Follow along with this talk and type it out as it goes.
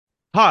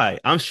Hi,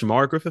 I'm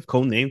Shamar Griffith,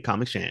 codenamed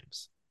Comic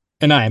Shams.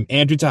 And I'm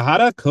Andrew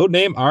Tahada,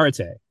 codename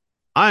Arate.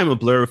 I am a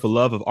blur with a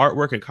love of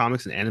artwork and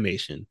comics and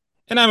animation.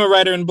 And I'm a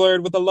writer in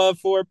Blurred with a love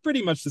for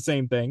pretty much the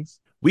same things.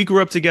 We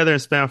grew up together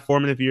and spent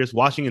formative years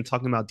watching and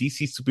talking about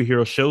DC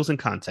superhero shows and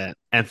content.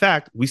 In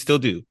fact, we still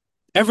do.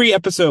 Every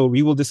episode,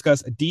 we will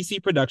discuss a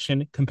DC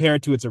production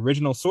compared to its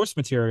original source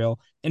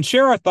material and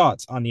share our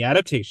thoughts on the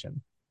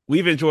adaptation.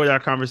 We've enjoyed our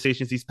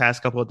conversations these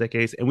past couple of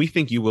decades, and we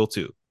think you will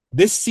too.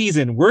 This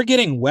season, we're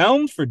getting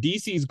whelmed for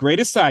DC's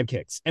greatest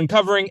sidekicks and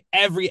covering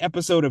every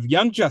episode of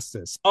Young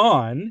Justice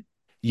on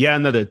Yet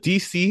another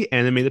DC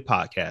animated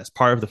podcast,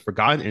 part of the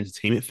Forgotten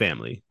Entertainment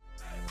family.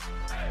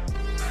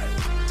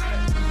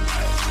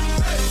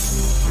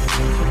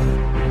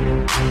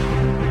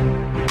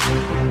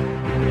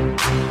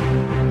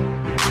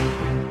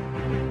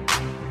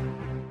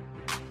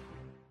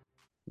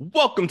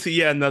 Welcome to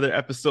yet another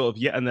episode of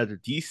yet another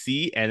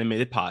DC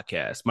animated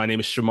podcast. My name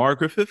is Shamar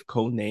Griffith,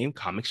 codenamed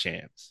Comic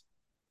Shams.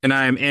 And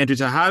I'm Andrew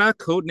Tahada,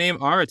 codename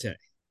Arate.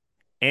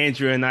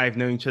 Andrew and I have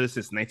known each other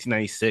since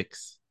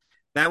 1996.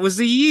 That was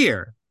the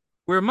year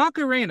where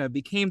Macarena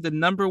became the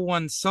number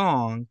one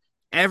song.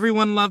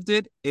 Everyone loved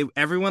it,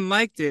 everyone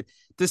liked it,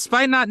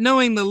 despite not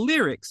knowing the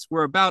lyrics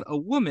were about a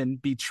woman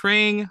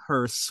betraying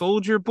her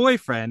soldier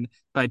boyfriend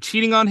by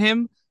cheating on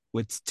him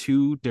with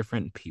two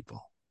different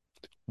people.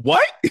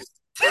 What?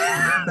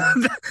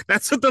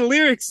 That's what the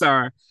lyrics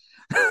are.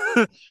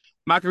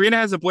 Macarena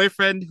has a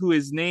boyfriend who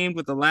is named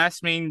with the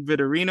last name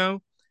Vitorino,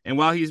 and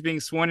while he's being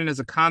sworn in as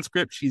a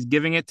conscript, she's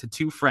giving it to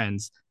two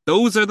friends.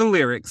 Those are the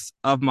lyrics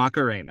of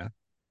Macarena.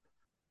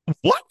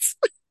 What?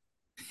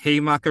 Hey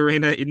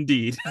Macarena,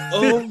 indeed.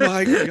 Oh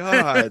my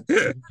god.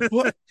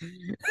 What?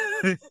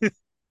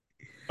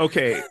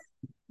 Okay.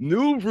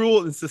 New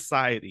rule in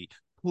society.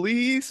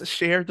 Please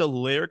share the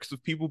lyrics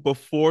with people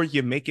before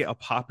you make it a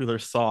popular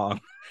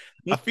song.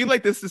 I feel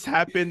like this has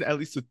happened at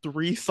least with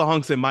three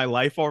songs in my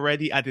life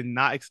already. I did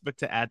not expect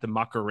to add the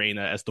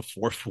Macarena as the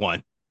fourth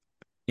one.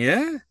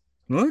 Yeah,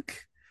 look,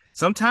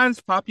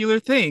 sometimes popular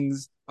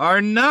things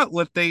are not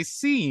what they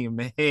seem,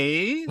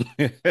 hey?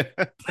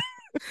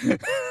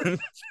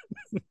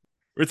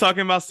 We're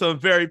talking about some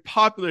very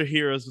popular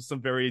heroes with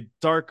some very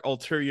dark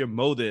ulterior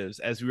motives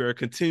as we are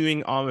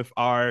continuing on with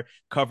our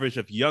coverage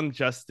of Young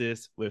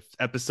Justice with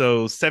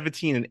episodes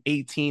 17 and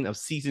 18 of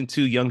season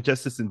 2 Young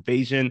Justice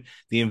Invasion.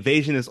 The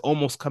invasion is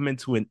almost coming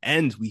to an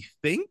end, we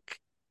think,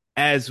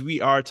 as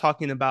we are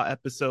talking about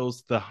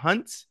episodes The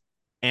Hunt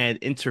and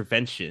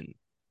Intervention.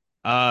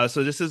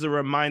 So this is a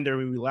reminder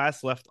when we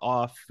last left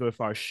off with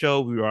our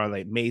show, we were on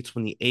like May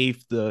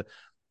 28th.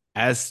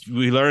 As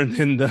we learned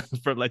in the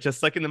for like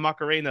just like in the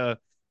Macarena,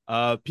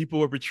 people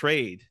were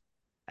betrayed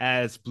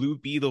as Blue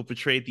Beetle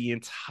betrayed the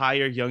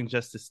entire Young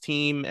Justice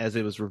team as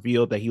it was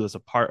revealed that he was a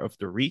part of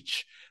the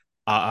Reach.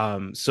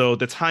 So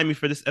the timing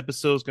for this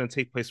episode is going to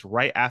take place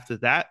right after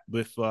that,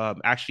 with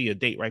actually a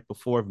date right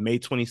before May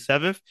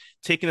 27th,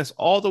 taking us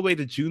all the way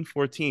to June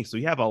 14th. So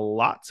we have a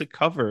lot to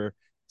cover,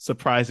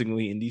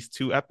 surprisingly, in these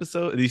 2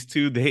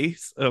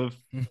 days of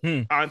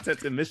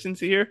content and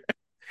missions here.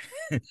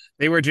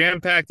 They were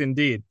jam packed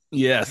indeed.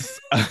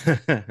 Yes.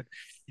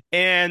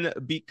 And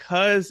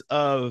because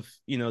of,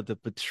 the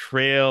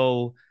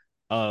betrayal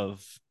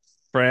of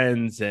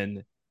friends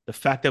and the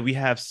fact that we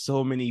have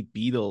so many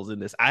Beatles in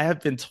this, I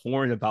have been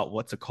torn about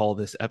what to call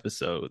this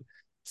episode.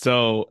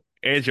 So,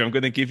 Andrew, I'm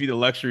going to give you the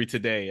luxury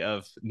today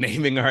of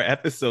naming our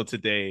episode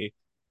today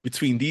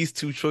between these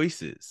two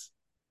choices.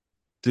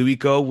 Do we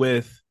go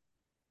with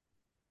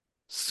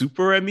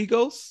Super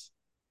Amigos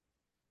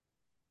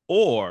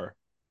or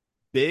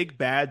Big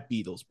Bad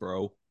Beatles,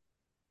 bro?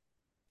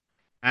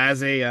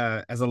 As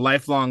a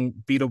lifelong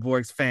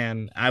Beetleborgs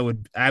fan, I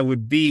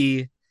would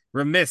be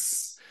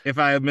remiss if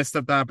I missed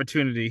up the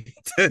opportunity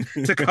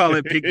to call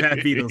it Big Bad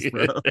Beatles,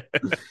 bro.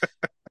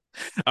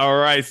 All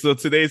right, so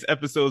today's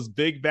episode is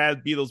Big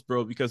Bad Beatles,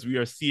 bro, because we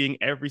are seeing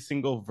every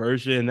single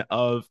version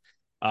of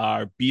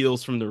our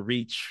Beatles from the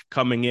Reach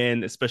coming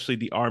in, especially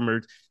the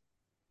armored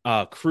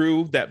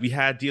crew that we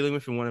had dealing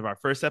with in one of our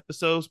first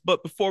episodes.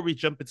 But before we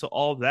jump into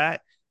all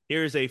that,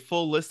 here's a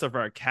full list of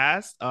our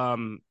cast.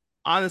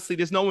 Honestly,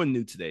 there's no one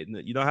new today.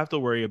 You don't have to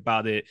worry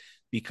about it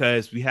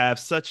because we have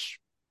such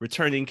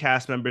returning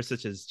cast members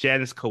such as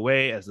Janice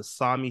Koei as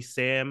Asami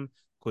Sam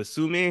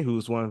Kosume,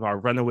 who's one of our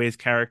Runaways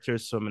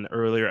characters from an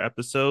earlier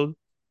episode.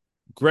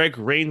 Greg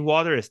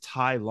Rainwater as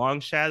Ty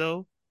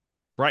Longshadow.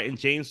 Brighton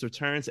James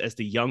returns as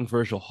the young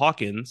Virgil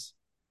Hawkins.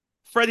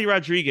 Freddie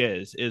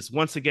Rodriguez is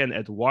once again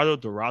Eduardo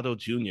Dorado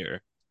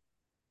Jr.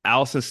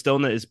 Allison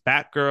Stoner is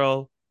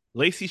Batgirl.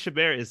 Lacey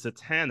Chabert is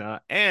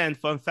Zatanna. And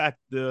fun fact,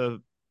 the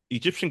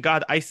Egyptian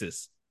god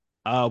Isis.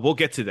 We'll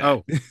get to that.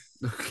 Oh,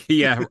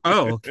 yeah.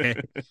 Oh, okay.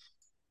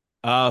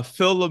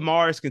 Phil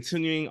Lamar is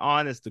continuing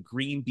on as the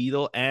Green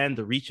Beetle and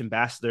the Reach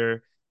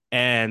Ambassador.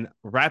 And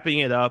wrapping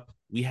it up,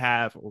 we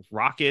have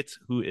Rocket,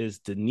 who is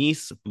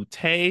Denise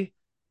Boutte.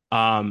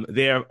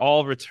 They are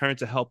all returned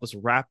to help us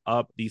wrap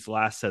up these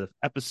last set of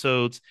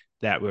episodes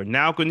that we're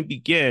now going to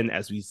begin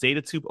as we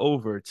Zeta Tube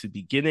over to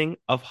beginning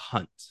of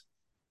Hunt.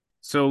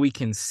 So we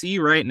can see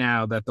right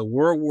now that the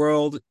war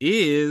world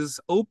is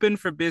open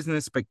for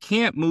business but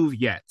can't move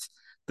yet.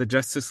 The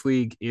Justice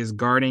League is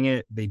guarding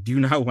it. They do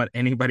not want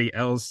anybody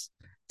else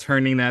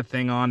turning that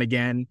thing on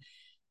again.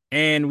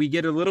 And we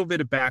get a little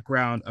bit of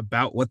background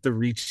about what the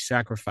Reach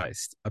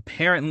sacrificed.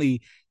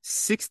 Apparently,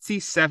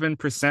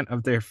 67%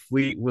 of their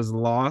fleet was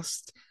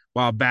lost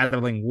while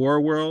battling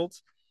Warworld.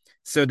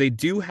 So they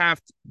do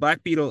have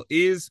Black Beetle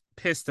is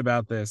pissed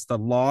about this, the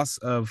loss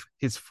of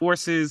his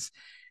forces,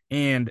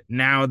 and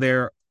now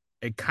they're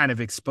kind of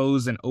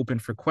exposed and open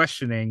for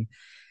questioning.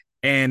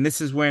 And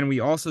this is when we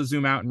also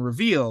zoom out and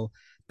reveal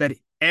that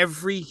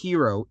every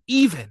hero,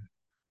 even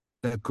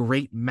the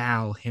great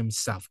Mal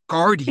himself,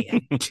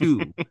 Guardian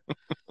too,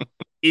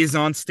 is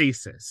on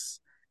stasis.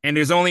 And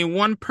there's only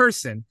one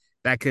person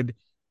that could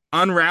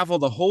unravel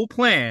the whole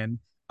plan,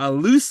 a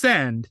loose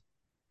end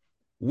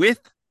with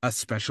a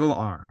special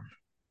arm.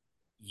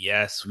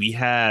 Yes, we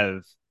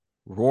have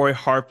Roy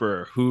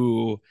Harper,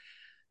 who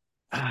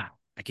I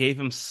gave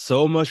him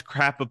so much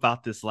crap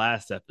about this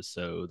last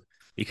episode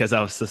because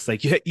I was just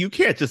like, yeah, you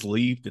can't just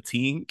leave the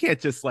team. You can't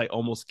just like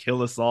almost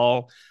kill us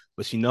all.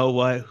 But you know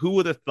what? Who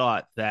would have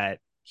thought that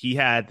he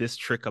had this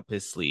trick up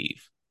his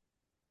sleeve?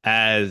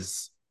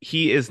 As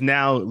he is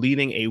now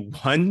leading a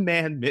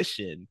one-man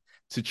mission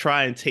to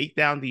try and take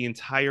down the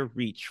entire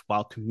Reach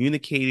while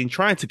communicating,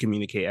 trying to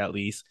communicate at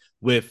least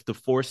with the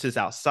forces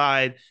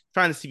outside,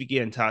 trying to see if he can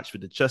get in touch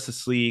with the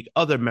Justice League,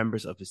 other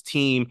members of his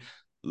team,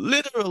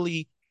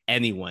 literally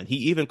anyone. He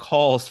even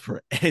calls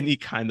for any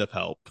kind of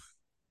help.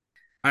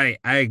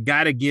 I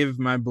gotta give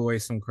my boy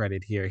some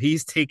credit here.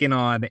 He's taken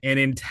on an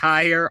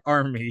entire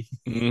army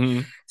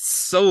Mm-hmm.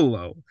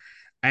 solo,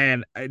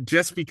 and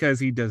just because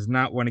he does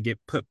not want to get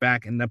put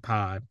back in the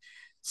pod.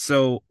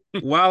 So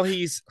while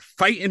he's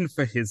fighting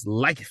for his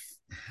life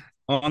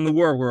on the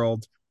war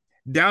world,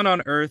 down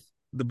on Earth,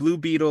 the Blue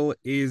Beetle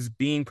is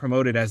being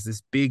promoted as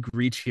this big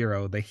Reach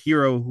hero, the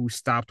hero who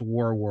stopped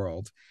War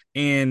World,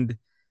 and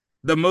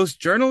the most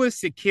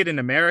journalistic kid in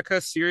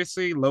America.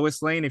 Seriously,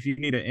 Lois Lane, if you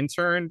need an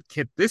intern,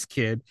 get this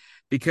kid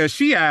because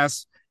she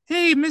asks,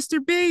 "Hey,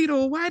 Mr.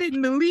 Beetle, why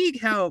didn't the league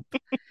help?"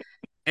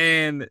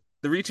 And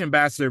the Reach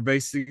ambassador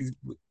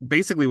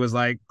basically was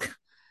like,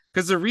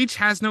 "Because the Reach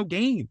has no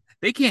game.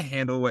 They can't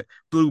handle what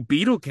Blue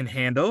Beetle can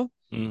handle."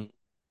 Mm.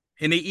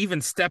 And they even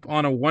step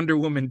on a Wonder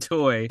Woman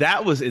toy.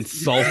 That was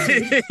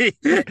insulting.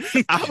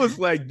 I was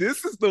like,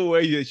 this is the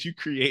way that you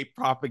create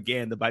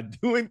propaganda by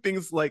doing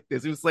things like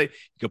this. It was like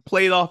you could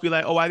play it off, be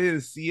like, oh, I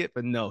didn't see it,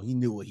 but no, he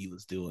knew what he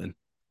was doing.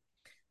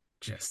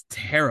 Just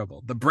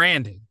terrible. The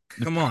branding.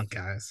 Come on,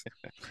 guys.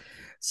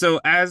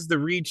 So as the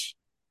Reach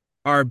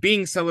are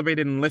being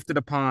celebrated and lifted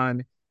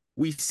upon,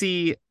 we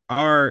see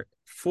our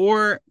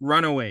four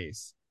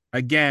runaways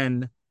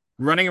again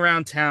running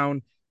around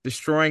town,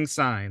 destroying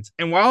signs.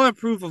 And while I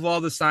approve of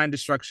all the sign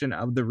destruction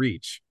of the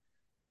Reach,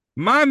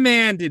 my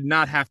man did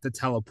not have to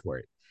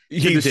teleport to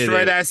He did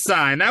destroy it. that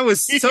sign. That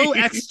was so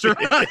extra.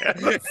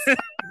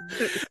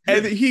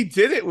 And he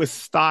did it with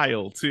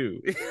style too.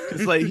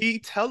 Because like he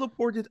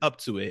teleported up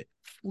to it,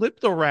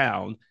 flipped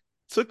around,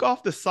 took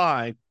off the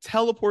sign,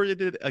 teleported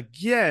it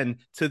again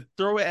to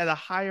throw it at a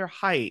higher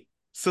height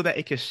so that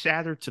it could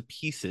shatter to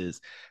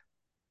pieces.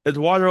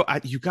 Eduardo,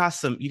 you got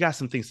some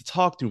things to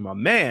talk through, my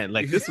man.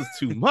 Like this was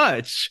too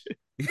much.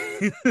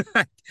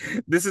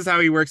 This is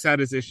how he works out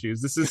his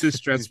issues. This is his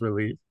stress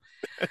relief.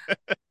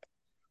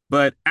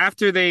 But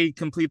after they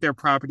complete their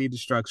property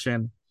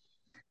destruction,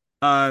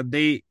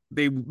 they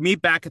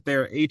meet back at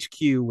their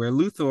HQ where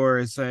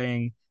Luthor is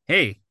saying,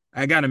 "Hey,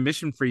 I got a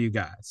mission for you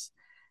guys."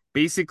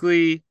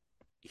 Basically,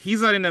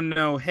 he's letting them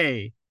know,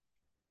 "Hey,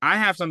 I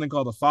have something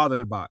called a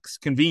father box,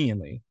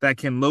 conveniently, that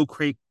can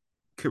locate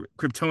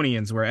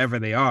Kryptonians wherever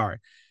they are.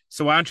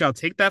 So why don't y'all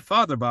take that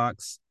father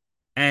box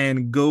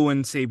and go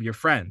and save your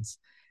friends?"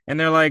 And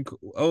they're like,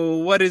 "Oh,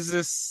 what is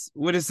this?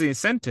 What is the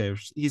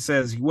incentive?" He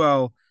says,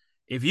 "Well,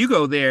 if you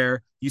go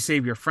there, you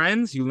save your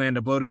friends, you land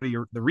a blow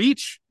to the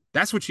Reach.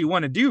 That's what you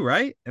want to do,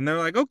 right?" And they're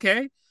like,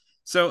 "Okay."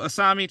 So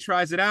Asami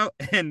tries it out,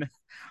 and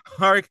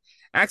Hark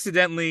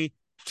accidentally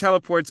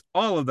teleports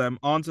all of them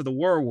onto the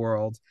war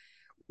world,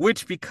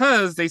 which,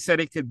 because they said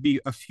it could be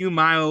a few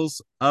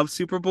miles of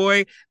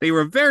Superboy, they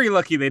were very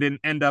lucky they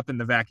didn't end up in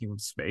the vacuum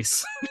of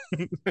space.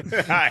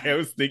 I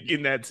was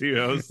thinking that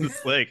too. I was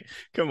just like,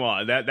 come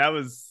on, that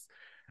was.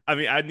 I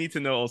mean, I need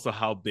to know also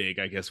how big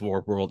I guess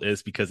War World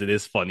is because it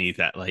is funny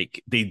that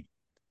like they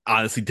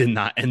honestly did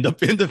not end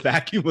up in the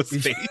vacuum of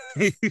space.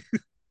 It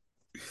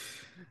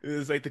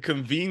was like the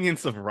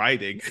convenience of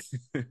writing.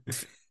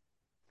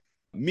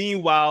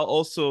 Meanwhile,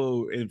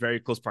 also in very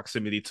close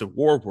proximity to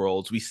War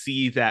Worlds, we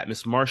see that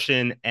Miss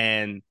Martian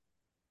and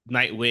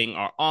Nightwing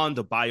are on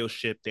the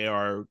bioship. They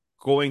are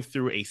going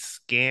through a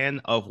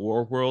scan of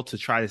War World to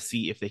try to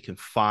see if they can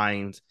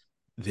find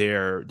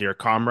their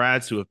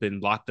comrades who have been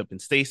locked up in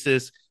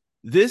stasis.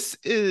 This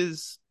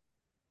is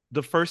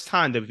the first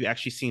time that we've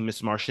actually seen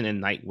Miss Martian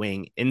and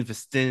Nightwing in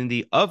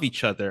vicinity of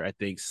each other, I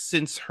think,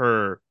 since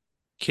her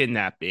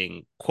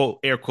kidnapping, quote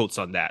air quotes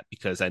on that,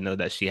 because I know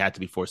that she had to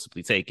be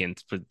forcibly taken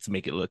to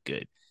make it look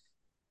good.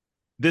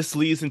 this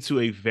leads into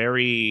a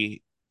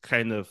very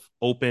kind of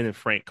open and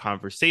frank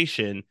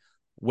conversation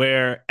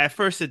where at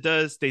first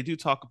they do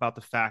talk about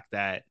the fact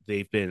that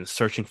they've been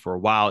searching for a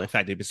while. In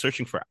fact, they've been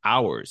searching for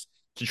hours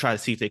to try to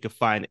see if they could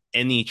find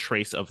any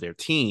trace of their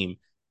team.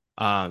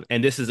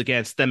 And this is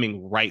again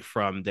stemming right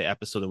from the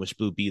episode in which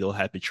Blue Beetle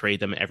had betrayed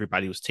them and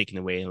everybody was taken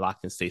away and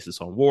locked in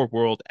stasis on War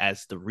World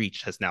as the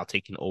Reach has now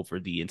taken over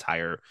the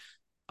entire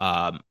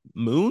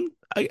moon.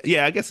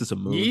 Yeah, I guess it's a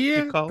moon you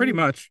Yeah, call pretty it.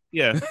 much.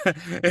 Yeah.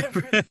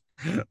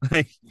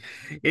 Like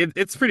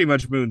it's pretty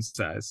much moon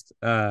sized,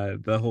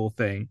 the whole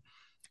thing.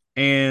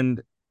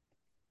 And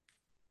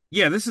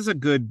yeah, this is a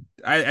good.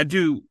 I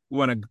do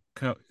want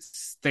to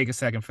take a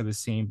second for this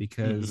scene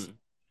because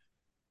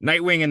Mm-hmm.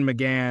 Nightwing and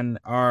McGann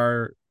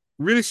are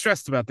really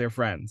stressed about their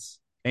friends,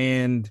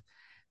 and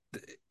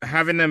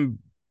having them.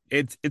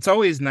 It's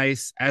always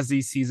nice as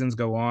these seasons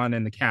go on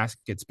and the cast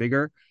gets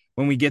bigger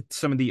when we get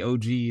some of the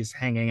OGs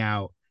hanging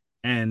out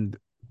and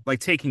like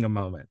taking a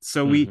moment.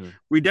 So we Mm-hmm.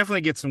 we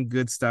definitely get some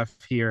good stuff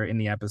here in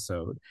the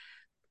episode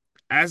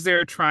as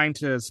they're trying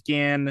to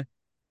scan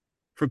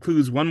for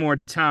clues one more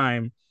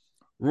time.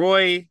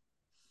 Roy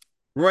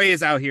Roy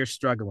is out here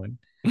struggling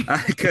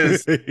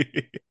because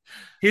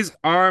his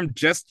arm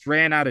just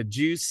ran out of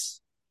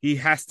juice. He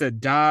has to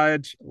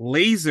dodge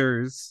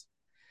lasers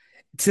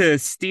to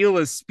steal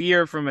a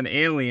spear from an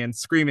alien,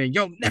 screaming,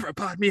 "You'll never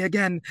pod me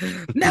again!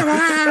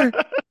 Never!"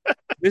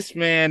 This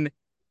man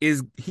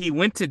he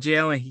went to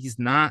jail and he's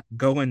not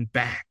going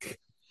back.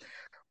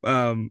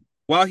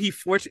 While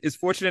is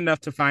fortunate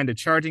enough to find a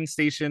charging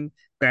station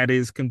that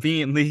is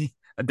conveniently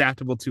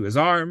adaptable to his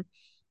arm,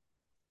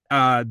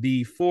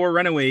 the four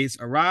runaways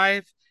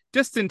arrive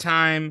just in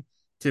time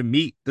to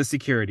meet the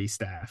security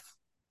staff.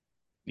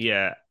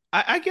 Yeah.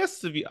 I guess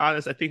to be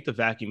honest, I think the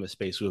vacuum of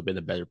space would have been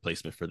a better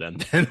placement for them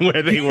than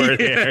where they were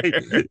there.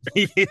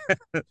 Yeah.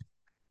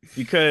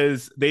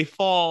 Because they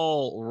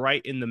fall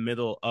right in the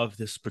middle of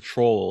this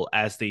patrol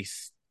as they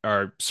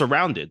are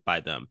surrounded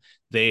by them.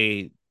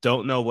 They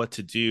don't know what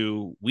to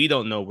do. We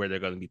don't know where they're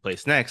going to be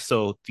placed next.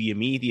 So the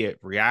immediate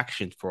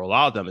reaction for a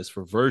lot of them is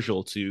for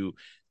Virgil to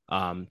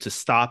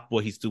stop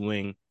what he's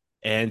doing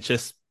and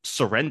just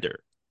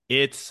surrender.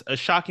 It's a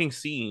shocking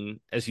scene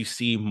as you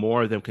see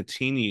more of them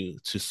continue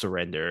to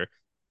surrender.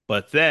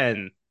 But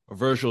then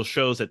Virgil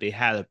shows that they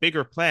had a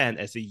bigger plan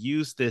as they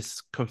used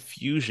this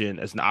confusion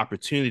as an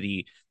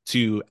opportunity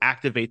to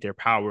activate their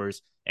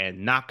powers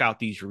and knock out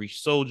these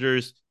Reach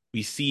soldiers.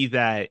 We see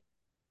that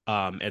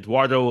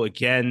Eduardo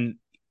again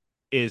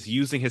is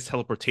using his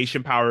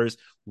teleportation powers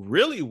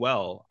really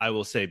well, I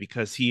will say,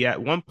 because he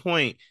at one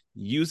point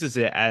uses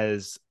it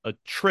as a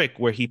trick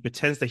where he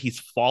pretends that he's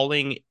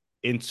falling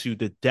into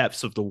the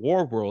depths of the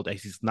war world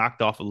as he's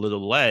knocked off a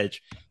little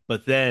ledge,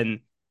 but then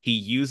he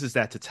uses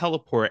that to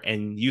teleport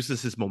and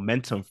uses his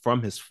momentum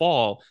from his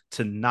fall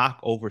to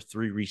knock over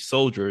three Reach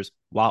soldiers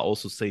while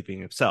also saving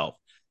himself.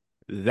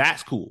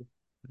 That's cool.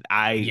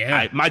 I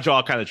Yeah. my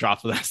jaw kind of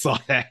dropped when I saw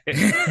that.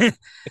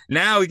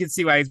 Now we can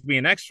see why he's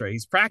being extra.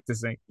 He's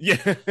practicing.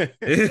 Yeah.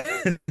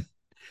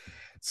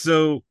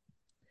 So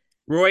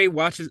Roy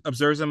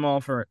observes them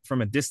all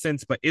from a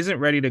distance, but isn't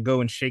ready to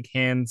go and shake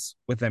hands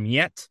with them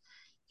yet.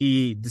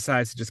 He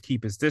decides to just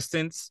keep his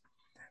distance.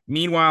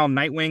 Meanwhile,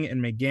 Nightwing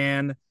and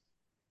McGann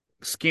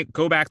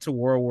go back to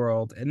War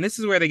World, and this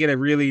is where they get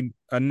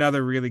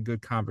another really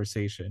good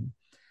conversation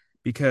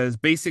because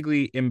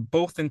basically,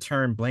 both in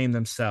turn blame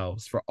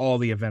themselves for all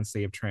the events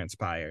they have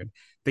transpired.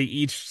 They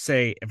each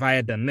say, "If I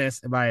had done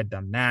this, if I had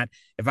done that,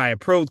 if I had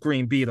probed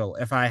Green Beetle,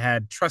 if I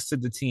had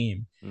trusted the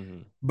team,"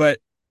 Mhm. but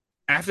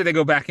after they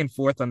go back and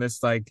forth on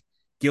this like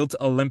guilt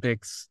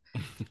Olympics,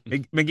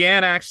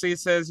 McGann actually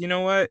says, "You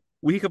know what?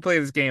 We could play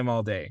this game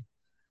all day,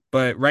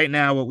 but right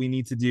now, what we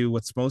need to do,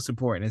 what's most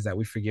important, is that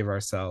we forgive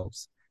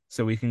ourselves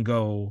so we can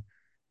go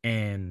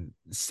and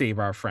save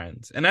our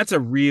friends." And that's a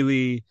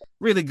really,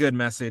 really good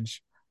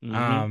message Mhm.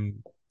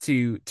 um,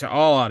 to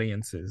all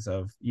audiences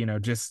of,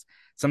 just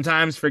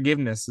sometimes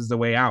forgiveness is the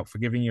way out.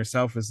 Forgiving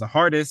yourself is the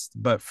hardest,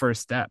 but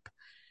first step.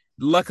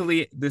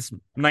 Luckily, this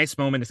nice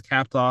moment is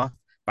capped off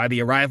by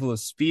the arrival of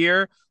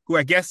Spear, who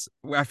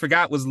I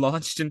forgot was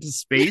launched into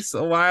space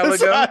a while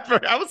So ago.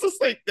 I was just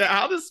like,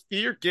 how does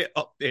Spear get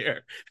up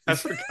there? I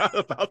forgot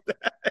about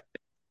that.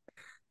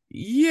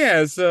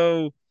 Yeah,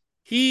 so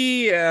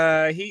he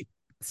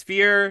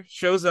Sphere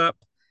shows up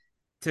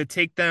to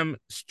take them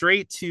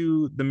straight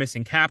to the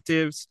missing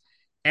captives,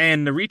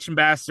 and the Reach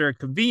ambassador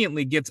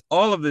conveniently gets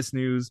all of this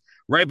news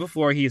right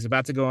before he is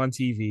about to go on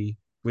TV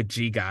with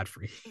G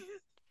Godfrey.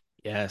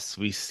 Yes,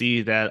 we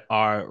see that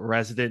our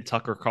resident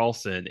Tucker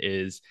Carlson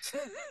is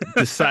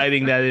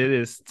deciding that it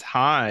is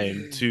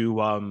time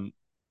to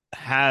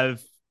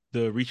have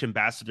the Reach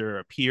ambassador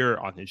appear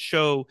on his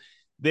show.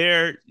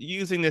 They're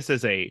using this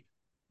as a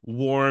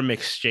warm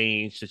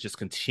exchange to just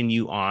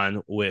continue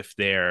on with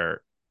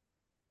their.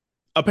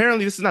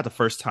 Apparently, this is not the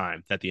first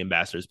time that the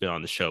ambassador's been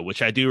on the show,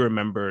 which I do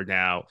remember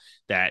now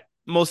that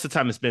most of the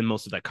time it's been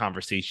most of like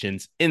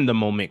conversations in the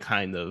moment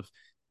kind of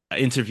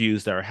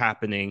interviews that are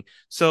happening.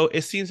 So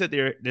it seems that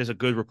there's a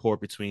good rapport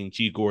between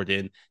G.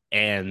 Gordon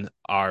and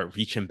our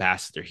Reach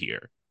ambassador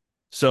here.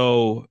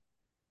 So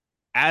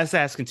as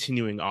that's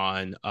continuing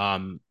on,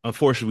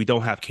 unfortunately, we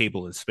don't have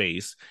cable in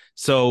space,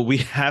 so we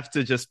have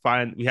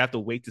to we have to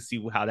wait to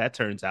see how that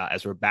turns out.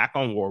 As we're back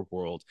on War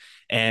World,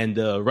 and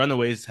the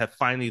Runaways have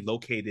finally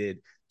located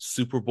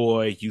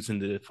Superboy using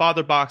the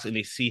father box, and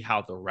they see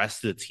how the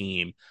rest of the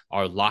team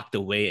are locked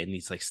away in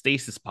these like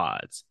stasis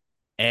pods,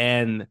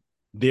 and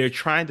they're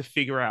trying to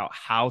figure out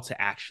how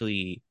to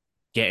actually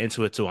get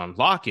into it to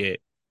unlock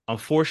it.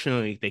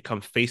 Unfortunately, they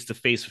come face to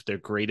face with their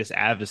greatest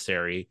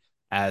adversary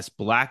as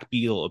Black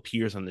Beetle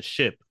appears on the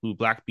ship, who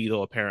Black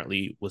Beetle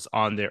apparently was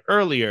on there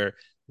earlier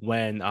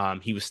when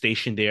he was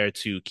stationed there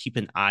to keep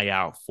an eye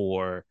out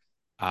for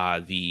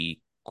the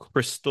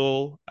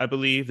crystal, I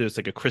believe. There's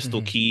like a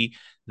crystal Mhm. key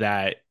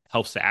that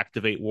helps to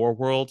activate War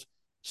World.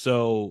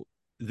 So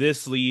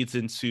this leads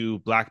into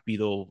Black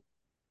Beetle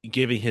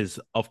giving his,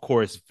 of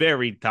course,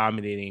 very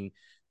dominating,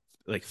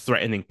 like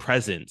threatening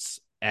presence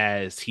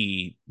as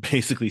he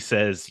basically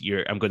says,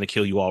 I'm going to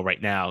kill you all right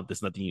now.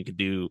 There's nothing you can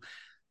do.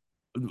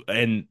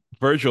 And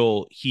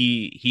Virgil,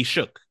 he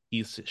shook.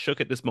 He's shook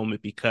at this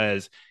moment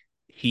because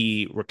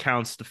he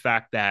recounts the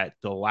fact that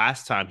the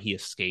last time he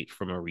escaped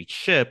from a Reach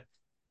ship,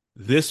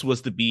 this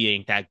was the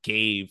being that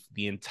gave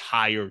the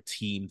entire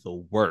team the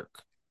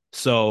work.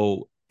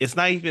 So it's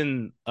not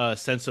even a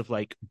sense of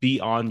like be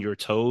on your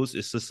toes.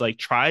 It's just like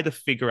try to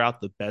figure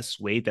out the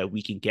best way that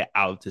we can get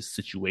out of this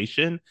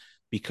situation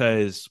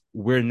because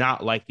we're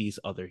not like these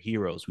other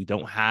heroes. We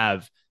don't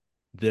have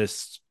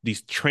these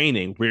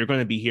training. We're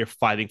going to be here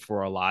fighting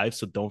for our lives.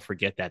 So don't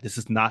forget that this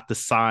is not the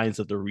signs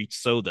of the Reach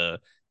soda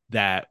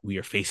that we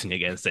are facing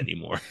against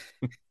anymore.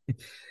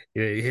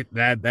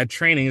 That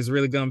training is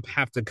really going to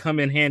have to come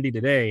in handy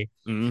today.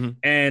 Mm-hmm.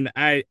 And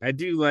I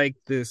do like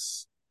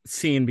this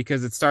scene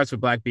because it starts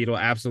with Black Beetle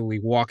absolutely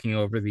walking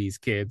over these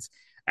kids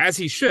as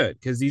he should,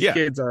 because these Yeah.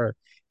 kids are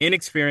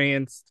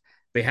inexperienced.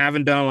 They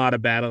haven't done a lot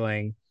of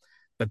battling.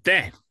 But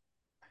then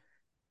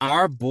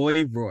our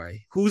boy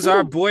Roy, who's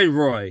our Woo. boy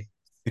Roy,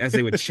 as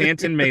they would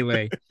chant in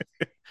melee,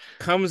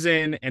 comes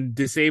in and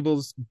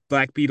disables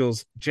Black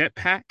Beetle's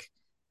jetpack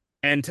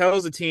and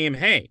tells the team,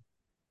 "Hey,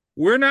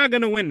 we're not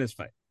going to win this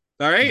fight.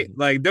 All right? Mm-hmm.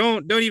 Like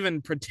don't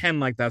even pretend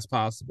like that's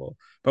possible.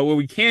 But what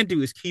we can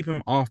do is keep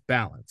him off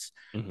balance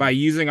Mm-hmm. by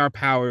using our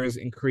powers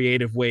in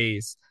creative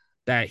ways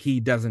that he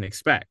doesn't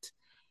expect."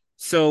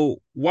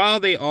 So while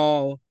they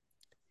all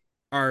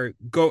are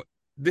go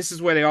this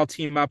is where they all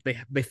team up.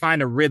 They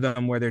find a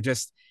rhythm where they're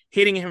just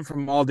hitting him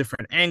from all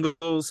different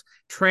angles,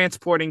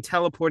 transporting,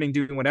 teleporting,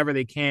 doing whatever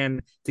they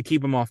can to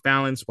keep him off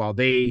balance while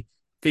they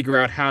figure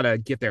out how to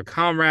get their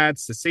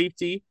comrades to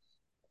safety.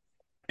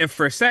 And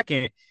for a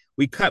second,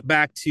 we cut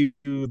back to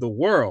the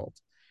world,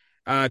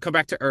 come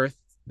back to Earth,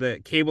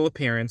 the cable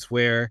appearance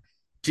where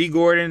G.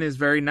 Gordon is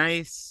very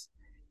nice.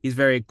 He's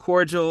very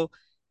cordial.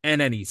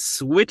 And then he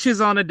switches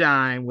on a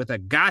dime with a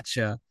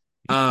gotcha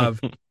of,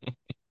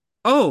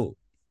 "Oh,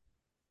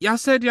 y'all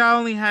said y'all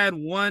only had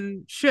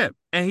one ship."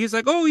 And he's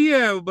like, "Oh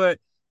yeah, but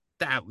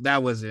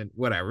that wasn't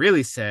what I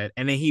really said."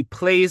 And then he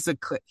plays the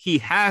he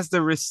has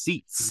the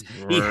receipts.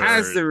 He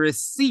has Word. the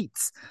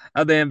receipts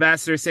of the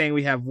ambassador saying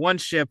we have one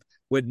ship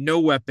with no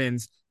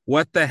weapons.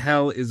 What the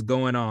hell is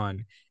going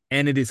on?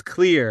 And it is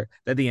clear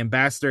that the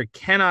ambassador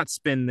cannot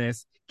spin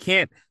this,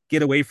 can't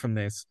get away from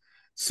this.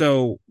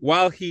 So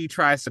while he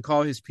tries to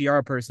call his PR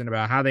person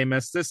about how they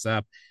messed this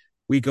up,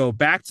 we go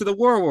back to the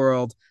war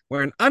world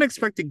where an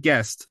unexpected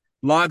guest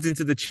logs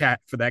into the chat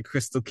for that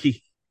crystal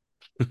key.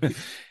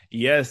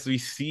 Yes, we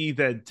see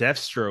that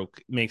Deathstroke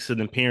makes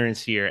an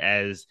appearance here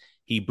as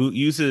he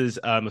uses,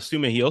 I'm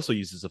assuming he also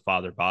uses a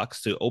father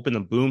box to open a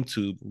boom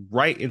tube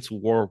right into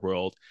War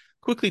World,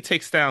 quickly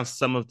takes down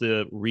some of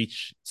the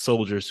Reach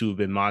soldiers who have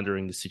been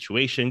monitoring the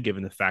situation,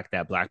 given the fact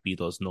that Black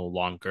Beetle is no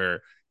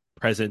longer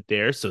present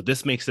there. So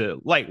this makes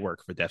it light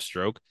work for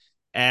Deathstroke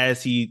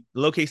as he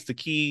locates the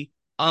key,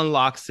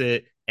 unlocks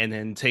it, and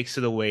then takes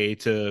it away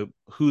to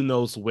who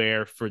knows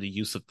where for the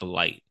use of the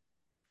light.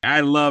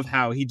 I love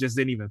how he just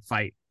didn't even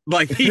fight.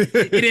 Like he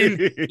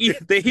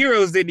didn't. The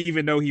heroes didn't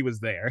even know he was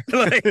there.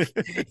 Like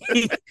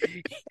he,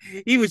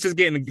 he was just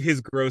getting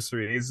his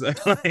groceries.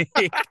 Like,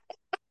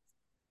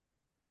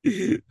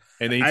 And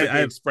then he took the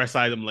I express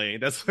item lane.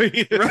 That's what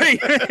he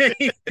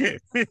right.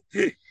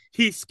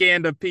 He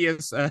scanned a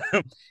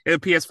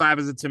PS5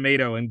 as a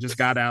tomato and just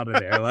got out of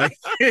there. Like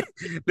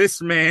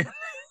this man.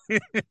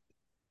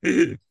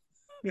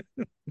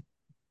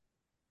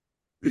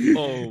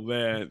 Oh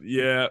man,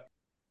 yeah.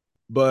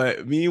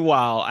 But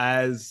meanwhile,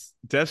 as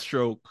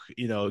Deathstroke,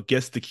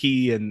 gets the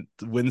key and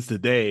wins the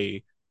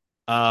day,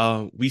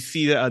 we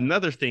see that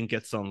another thing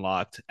gets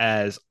unlocked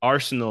as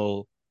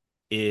Arsenal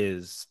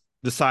is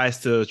decides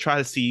to try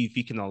to see if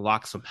he can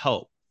unlock some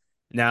help.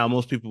 Now,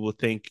 most people would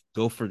think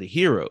go for the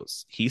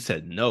heroes. He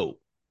said no.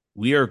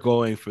 We are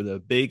going for the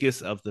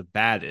biggest of the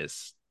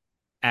baddest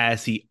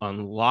as he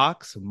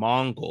unlocks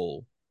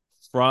Mongol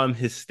from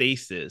his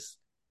stasis,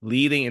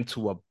 leading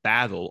into a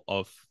battle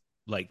of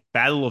like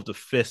battle of the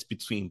fist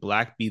between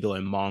Black Beetle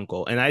and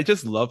Mongol. And I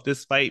just love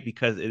this fight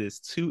because it is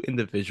two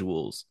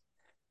individuals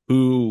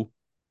who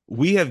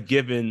we have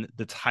given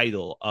the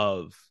title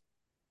of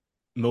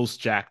most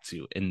jacked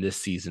to in this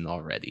season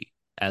already,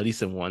 at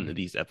least in one of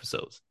these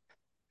episodes.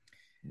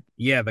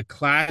 Yeah, the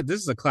clash. This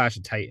is a clash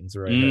of titans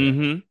right here,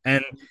 Mm-hmm.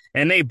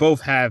 and they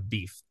both have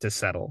beef to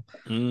settle.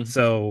 Mm-hmm.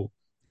 So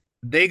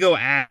they go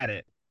at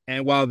it,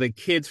 and while the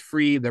kids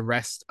free the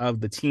rest of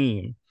the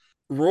team,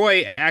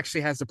 Roy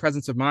actually has the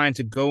presence of mind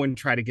to go and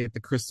try to get the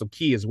crystal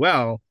key as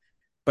well.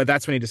 But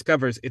that's when he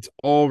discovers it's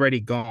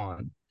already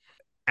gone.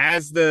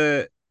 As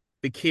the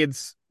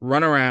kids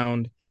run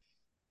around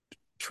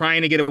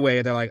trying to get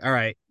away, they're like, "All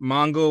right,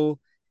 Mongol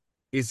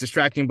is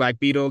distracting Black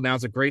Beetle.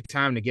 Now's a great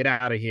time to get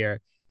out of here."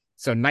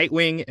 So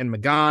Nightwing and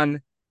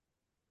Magan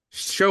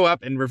show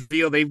up and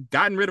reveal they've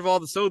gotten rid of all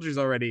the soldiers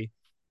already.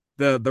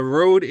 The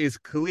road is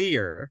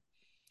clear,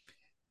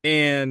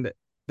 and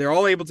they're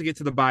all able to get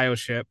to the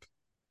bioship.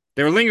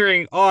 They're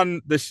lingering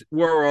on the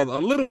world a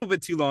little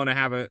bit too long to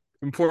have an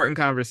important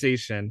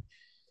conversation.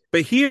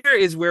 But here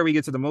is where we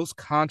get to the most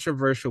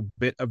controversial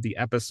bit of the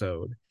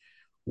episode,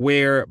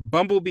 where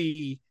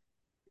Bumblebee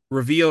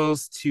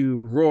reveals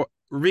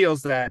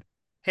that,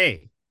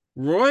 hey,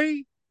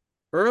 Roy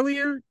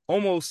earlier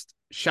almost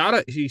shot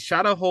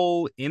a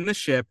hole in the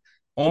ship,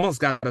 almost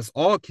got us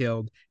all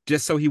killed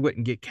just so he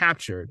wouldn't get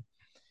captured.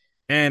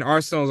 And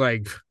Arsenal's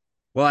like,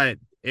 well,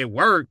 it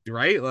worked,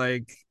 right?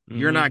 Like,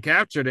 you're Mm-hmm. not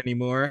captured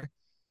anymore.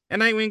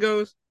 And Nightwing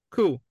goes,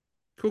 cool,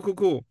 cool, cool,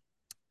 cool.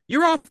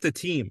 You're off the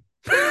team.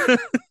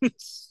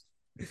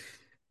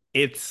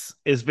 It's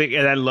big,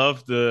 and I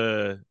love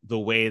the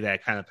way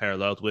that kind of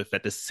paralleled with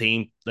at the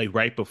same, like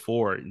right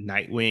before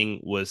Nightwing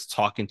was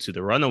talking to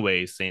the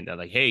Runaways, saying that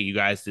like, hey, you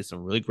guys did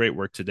some really great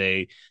work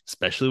today,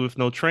 especially with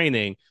no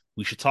training.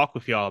 We should talk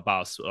with y'all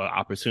about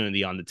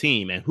opportunity on the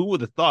team. And who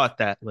would have thought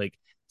that like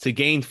to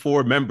gain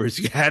four members,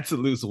 you had to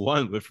lose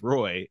one with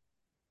Roy?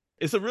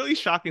 It's a really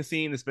shocking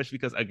scene, especially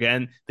because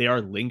again, they are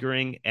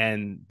lingering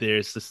and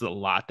there's just a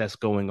lot that's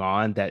going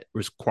on that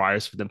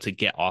requires for them to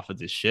get off of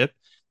this ship.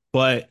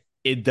 But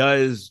it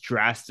does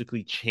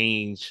drastically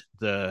change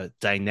the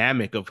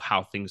dynamic of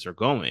how things are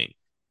going.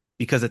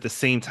 Because at the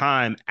same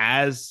time,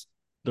 as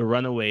the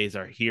Runaways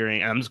are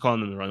hearing, and I'm just calling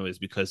them the Runaways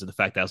because of the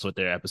fact that's what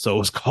their episode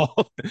was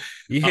called. uh,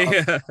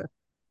 Yeah.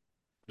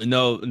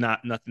 no,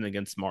 not nothing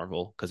against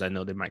Marvel because I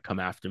know they might come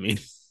after me.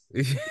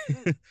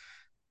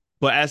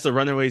 But as the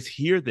Runaways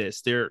hear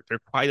this, they're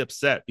quite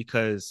upset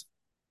because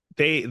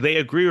they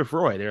agree with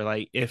Roy. They're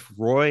like, if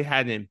Roy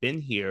hadn't been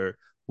here,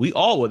 we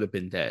all would have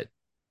been dead.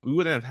 We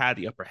wouldn't have had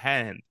the upper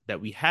hand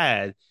that we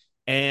had.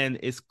 And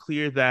it's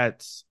clear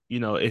that,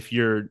 if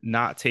you're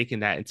not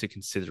taking that into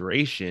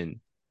consideration,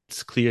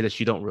 it's clear that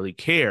you don't really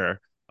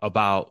care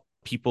about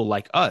people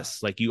like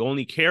us. Like you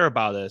only care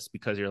about us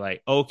because you're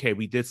like, okay,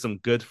 we did some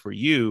good for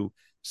you.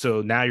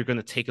 So now you're going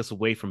to take us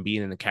away from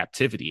being in the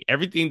captivity.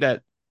 Everything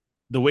that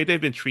the way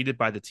they've been treated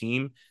by the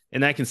team,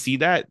 and I can see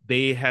that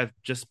they have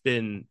just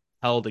been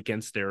held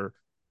against their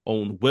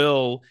own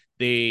will.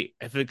 They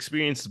have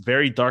experienced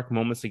very dark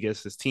moments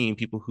against this team,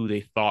 people who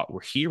they thought were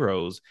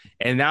heroes,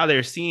 and now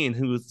they're seeing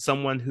who's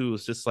someone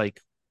who's just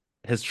like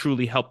has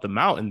truly helped them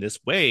out in this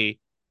way.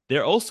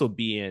 They're also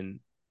being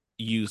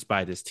used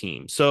by this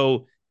team,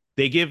 so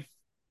they give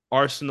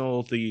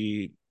Arsenal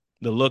the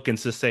look and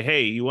just say,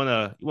 "Hey, you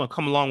wanna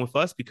come along with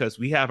us because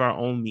we have our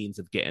own means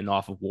of getting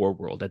off of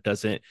Warworld that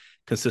doesn't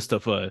consist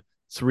of a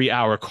 3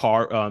 hour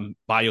car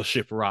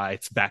bioship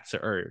rides back to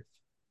Earth,"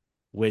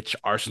 which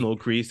Arsenal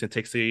agrees and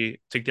take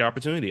the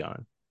opportunity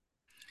on.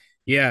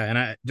 Yeah, and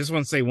I just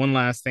want to say one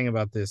last thing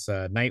about this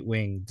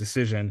Nightwing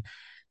decision.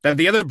 That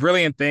the other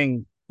brilliant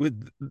thing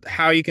with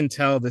how you can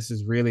tell this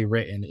is really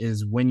written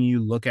is when you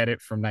look at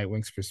it from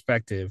Nightwing's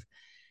perspective.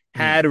 Mm,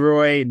 Had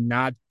Roy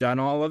not done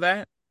all of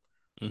that,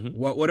 mm-hmm,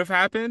 what would have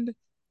happened?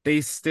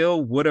 They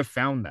still would have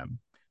found them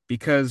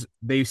because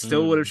they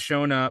still would have mm,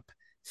 shown up.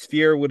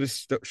 Sphere would have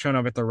shown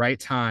up at the right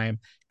time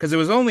because it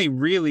was only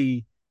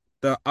really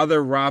the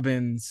other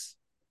Robins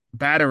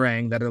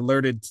batarang that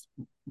alerted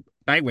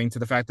Nightwing to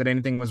the fact that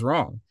anything was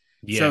wrong.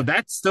 So yeah.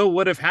 that still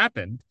would have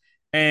happened.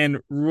 And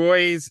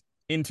Roy's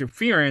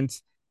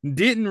interference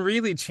didn't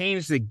really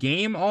change the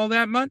game all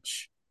that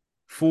much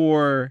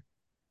for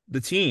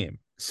the team.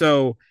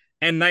 So,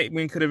 and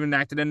Nightwing could have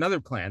enacted another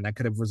plan that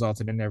could have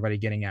resulted in everybody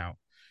getting out.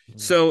 Mm.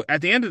 So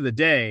at the end of the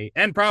day,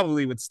 and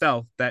probably with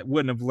stealth, that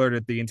wouldn't have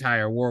alerted the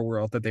entire war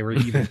world that they were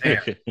even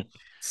there.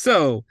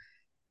 So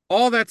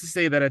all that to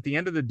say that at the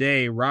end of the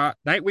day,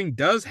 Nightwing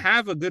does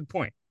have a good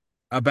point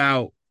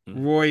about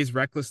Roy's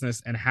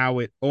recklessness and how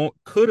it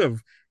could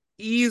have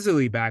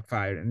easily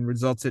backfired and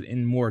resulted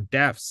in more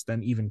deaths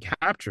than even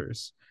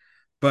captures.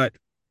 But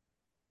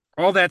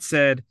all that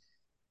said,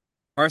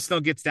 Arsenal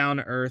gets down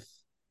to earth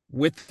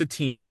with the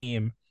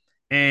team,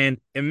 and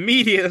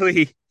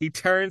immediately he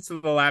turns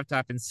to the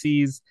laptop and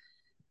sees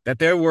that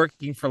they're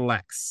working for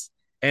Lex.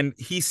 And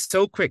he's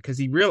so quick because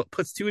he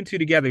puts two and two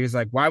together. He's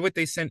like, why would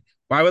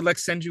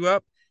Lex send you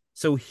up?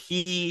 so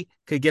he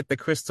could get the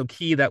crystal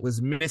key that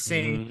was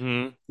missing.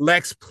 Hmm.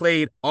 Lex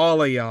played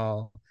all of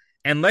y'all.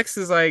 And Lex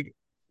is like,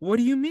 what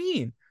do you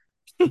mean?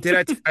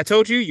 I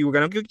told you you were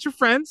gonna get your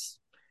friends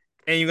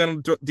and you're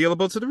gonna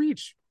dealable to the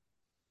reach.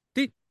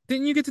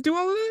 Didn't you get to do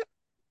all of that?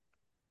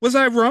 Was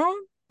I wrong?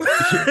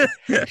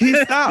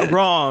 He's not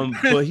wrong,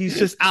 but he's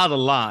just out of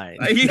line.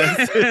 That's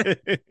Yeah.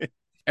 it.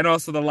 And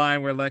also the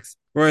line where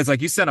it's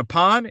like, you sent a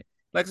pawn.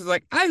 Lex is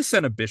like, I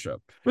sent a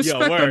bishop. Yo,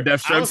 Respect on word. I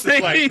Deathstroke's was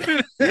just like,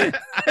 name.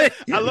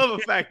 I love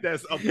the fact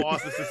that a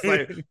boss is just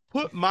like,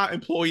 put my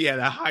employee at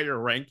a higher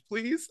rank,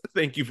 please.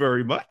 Thank you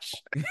very much.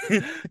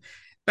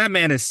 That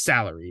man is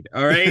salaried.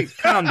 All right,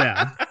 calm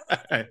down.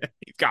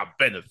 He's got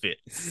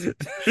benefits.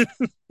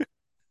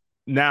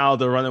 Now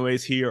the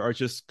runaways here are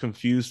just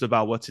confused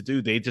about what to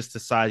do. They just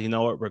decide, you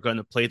know what, we're going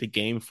to play the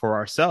game for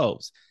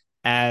ourselves.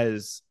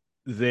 As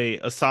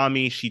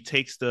Asami, she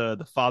takes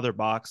the father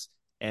box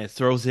and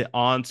throws it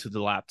onto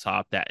the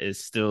laptop that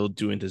is still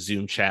doing the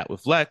Zoom chat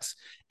with Lex,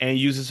 and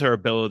uses her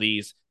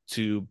abilities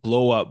to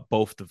blow up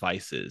both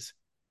devices.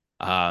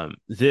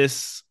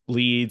 This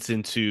leads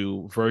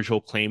into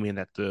Virgil claiming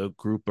that the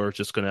group are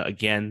just gonna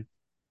again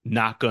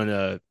not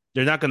gonna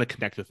they're not gonna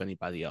connect with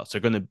anybody else.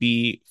 They're gonna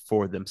be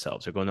for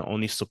themselves. They're gonna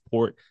only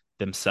support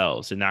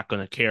themselves. They're not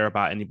gonna care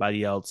about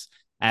anybody else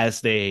as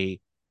they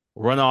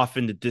run off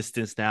in the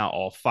distance now,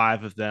 all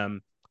five of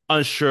them,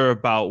 unsure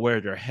about where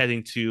they're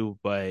heading to,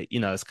 but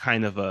it's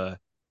kind of a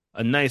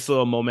nice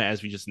little moment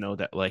as we just know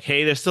that like,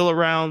 hey, they're still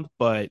around,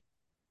 but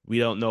we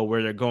don't know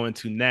where they're going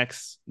to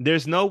next.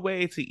 There's no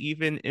way to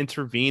even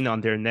intervene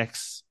on their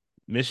next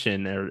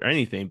mission or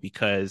anything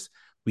because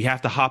we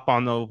have to hop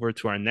on over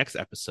to our next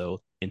episode,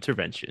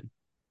 Intervention.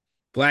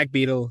 Black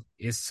Beetle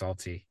is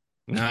salty.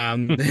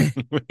 Um,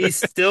 he's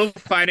still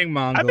fighting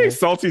I think Mongol.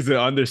 salty's an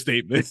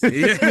understatement.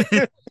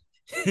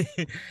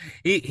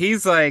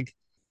 He's like,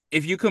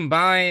 if you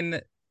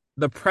combine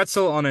the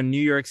pretzel on a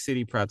New York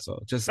City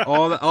pretzel, just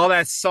all that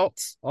Yeah.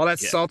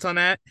 salt on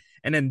that,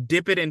 and then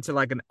dip it into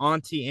like an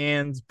Auntie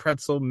Anne's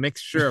pretzel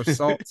mixture of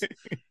salt,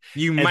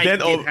 you and might then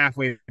get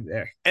halfway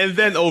there. and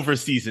then over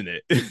season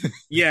it.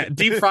 Yeah,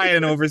 deep fry it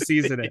and over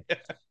season it.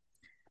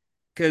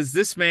 Because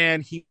this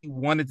man, he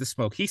wanted to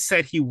smoke. He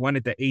said he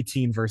wanted the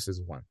 18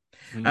 versus one.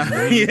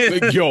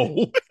 Yeah.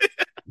 Yo.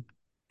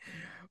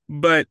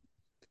 But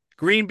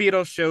Green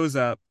Beetle shows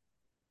up,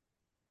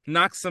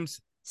 knocks some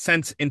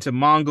sense into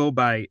Mongol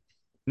by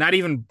not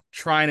even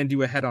trying to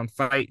do a head on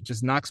fight,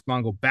 just knocks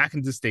Mongol back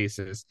into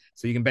stasis.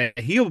 So you can bet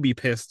he'll be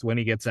pissed when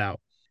he gets out.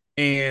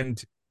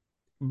 And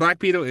Black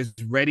Beetle is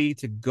ready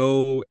to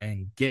go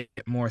and get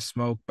more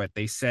smoke, but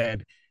they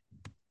said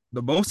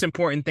the most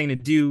important thing to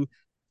do,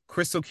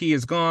 Crystal Key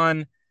is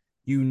gone.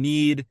 You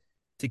need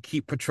to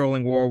keep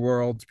patrolling War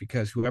Worlds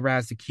because whoever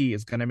has the key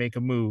is going to make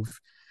a move.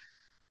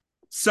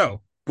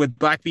 So, with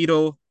Black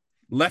Beetle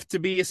left to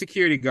be a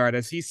security guard,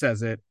 as he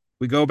says it,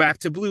 we go back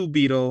to Blue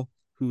Beetle,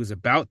 who is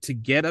about to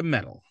get a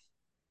medal.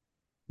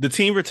 The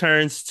team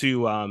returns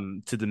to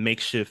the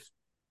makeshift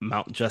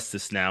Mount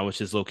Justice now,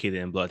 which is located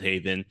in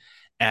Bloodhaven,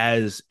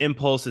 as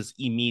Impulse is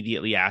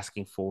immediately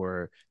asking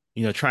for,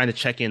 trying to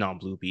check in on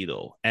Blue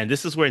Beetle. And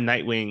this is where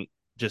Nightwing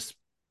just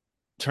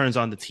turns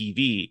on the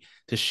TV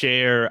to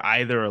share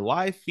either a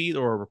live feed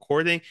or a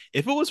recording.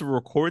 If it was a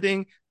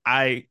recording,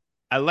 I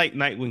like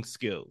Nightwing's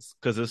skills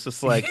because it's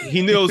just like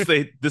he knows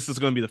that this is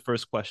going to be the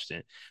first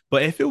question.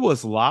 But if it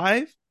was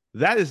live,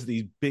 that is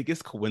the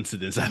biggest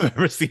coincidence I've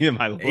ever seen in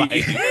my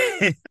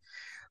life.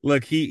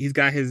 Look, he's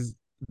got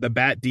the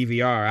Bat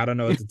DVR. I don't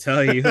know what to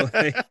tell you.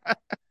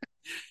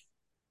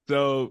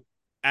 So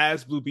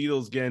as Blue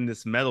Beetle's getting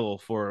this medal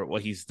for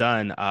what he's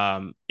done,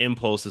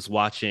 Impulse is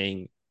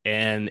watching,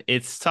 and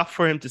it's tough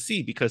for him to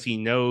see because he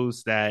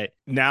knows that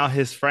now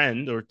his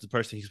friend, or the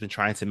person he's been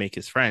trying to make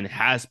his friend,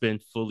 has been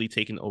fully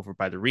taken over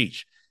by the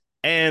Reach.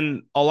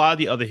 And a lot of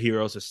the other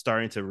heroes are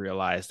starting to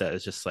realize that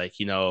it's just like,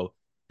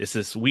 this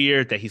is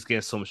weird that he's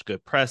getting so much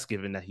good press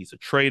given that he's a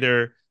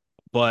traitor,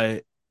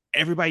 but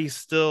everybody's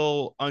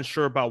still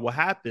unsure about what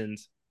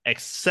happens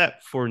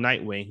except for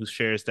Nightwing, who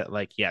shares that,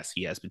 like, yes,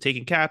 he has been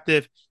taken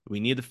captive. We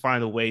need to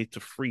find a way to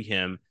free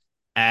him,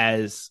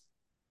 as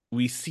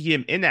we see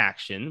him in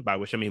action, by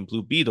which I mean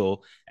Blue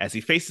Beetle, as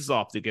he faces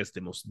off against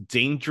the most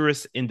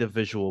dangerous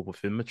individual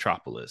within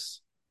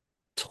Metropolis,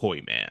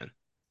 Toyman.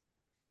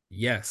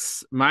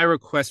 Yes, my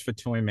request for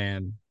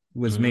Toyman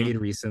was Mm-hmm. made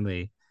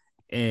recently,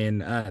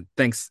 and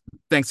thanks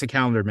to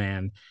Calendar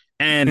Man,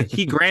 and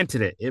he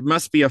granted it. It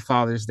must be a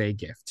Father's Day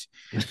gift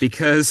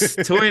because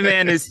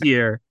Toyman is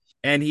here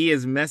and he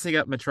is messing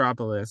up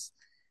Metropolis.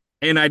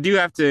 And I do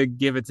have to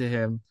give it to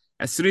him.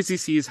 As soon as he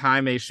sees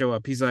Jaime show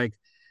up, he's like,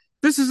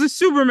 "This is a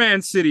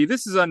Superman city.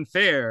 This is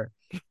unfair,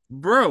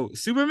 bro.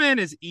 Superman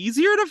is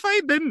easier to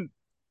fight than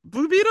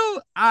Blue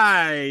Beetle.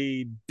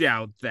 I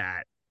doubt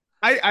that."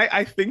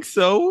 I think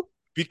so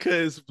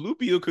because Blue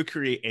Beetle could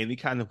create any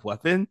kind of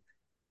weapon.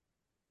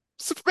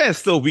 Superman is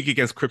still weak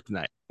against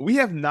kryptonite. We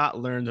have not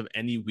learned of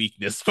any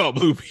weakness about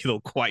Blue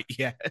Beetle quite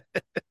yet.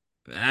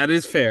 That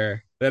is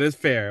fair. That is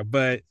fair.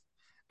 But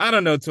I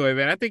don't know, Toy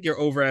Man. I think you're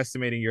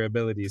overestimating your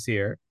abilities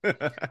here.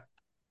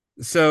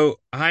 So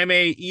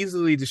Jaime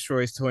easily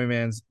destroys Toy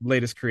Man's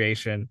latest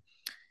creation,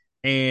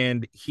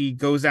 and he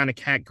goes down to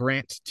Cat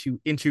Grant to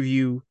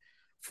interview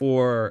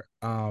for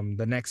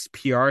the next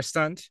PR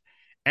stunt.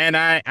 And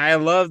I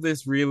love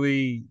this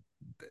really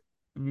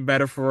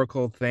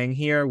metaphorical thing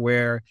here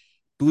where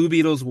Blue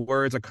Beetle's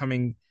words are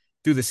coming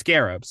through the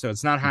scarab. So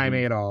it's not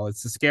Jaime Mhm. at all.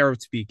 It's the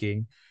scarab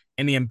speaking.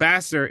 And the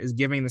ambassador is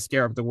giving the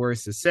scarab the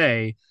words to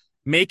say,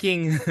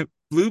 making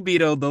Blue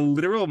Beetle the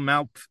literal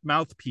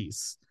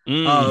mouthpiece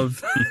Mm.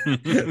 of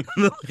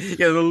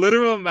the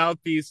literal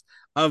mouthpiece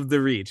of the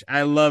Reach.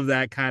 I love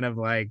that kind of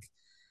like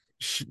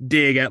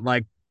dig at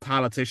like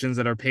politicians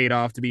that are paid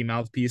off to be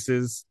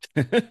mouthpieces.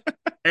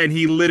 And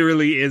he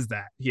literally is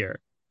that here.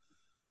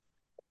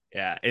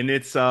 Yeah, and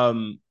at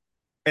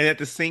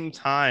the same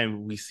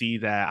time we see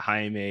that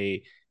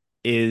Jaime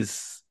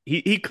is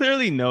he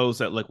clearly knows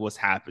that like what's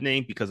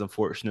happening because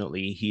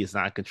unfortunately he is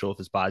not in control of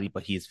his body,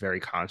 but he is very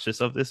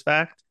conscious of this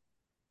fact.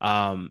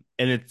 And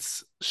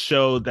it's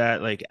showed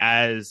that like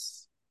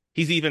as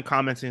he's even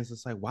commenting, it's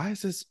just like,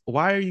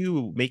 why are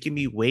you making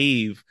me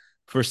wave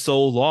for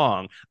so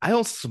long? I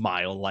don't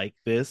smile like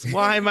this.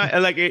 Why am I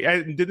like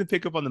I didn't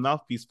pick up on the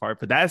mouthpiece part,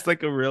 but that's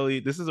like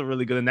this is a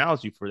really good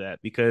analogy for that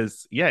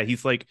because yeah,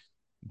 he's like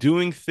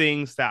doing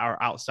things that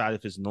are outside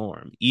of his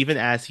norm. Even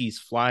as he's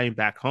flying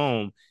back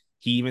home,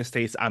 he even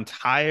states, I'm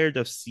tired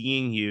of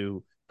seeing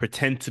you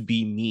pretend to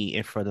be me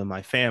in front of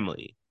my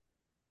family.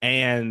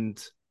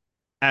 And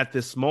at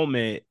this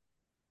moment,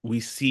 we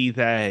see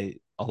that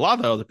a lot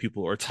of other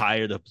people are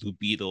tired of Blue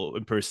Beetle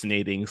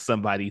impersonating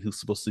somebody who's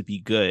supposed to be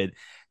good,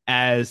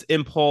 as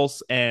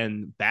Impulse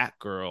and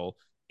Batgirl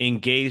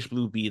engage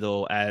Blue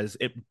Beetle as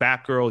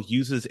Batgirl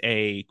uses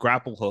a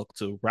grapple hook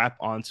to wrap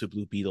onto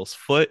Blue Beetle's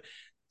foot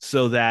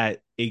so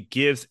that it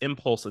gives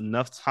Impulse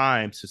enough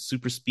time to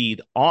super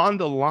speed on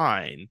the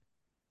line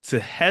to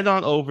head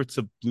on over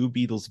to Blue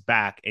Beetle's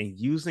back and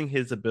using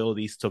his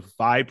abilities to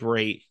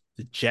vibrate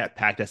the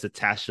jetpack that's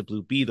attached to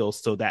Blue Beetle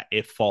so that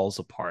it falls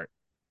apart.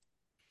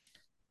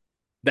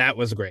 That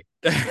was great.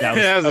 That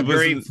was That was a it was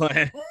great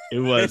plan. it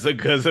was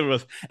because it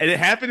was and it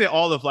happened in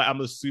all of like I'm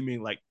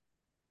assuming like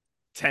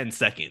 10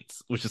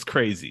 seconds, which is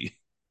crazy.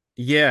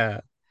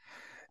 Yeah.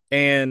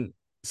 And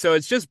so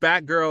it's just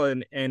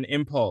Batgirl and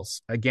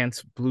Impulse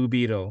against Blue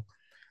Beetle.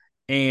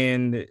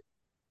 And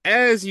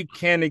as you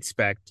can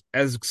expect,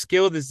 as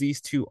skilled as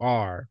these two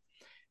are,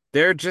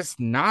 they're just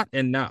not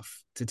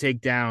enough to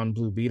take down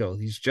Blue Beetle.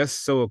 He's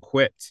just so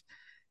equipped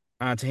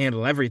to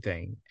handle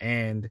everything.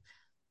 And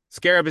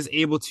Scarab is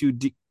able to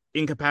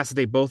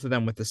incapacitate both of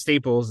them with the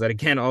staples that,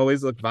 again,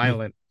 always look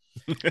violent.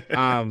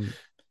 Um,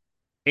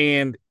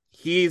 and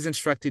he's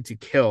instructed to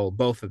kill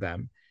both of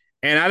them.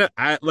 And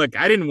I look,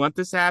 I didn't want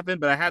this to happen,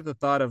 but I had the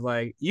thought of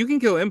like, you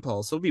can kill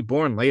Impulse; he'll be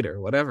born later,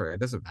 whatever.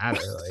 It doesn't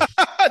matter.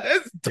 Like,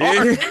 That's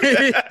dark.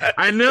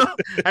 I know,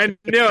 I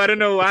know, I don't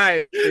know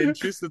why.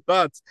 Intrusive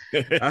thoughts.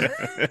 Uh,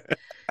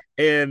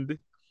 and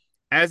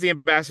as the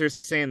ambassador is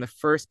saying, the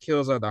first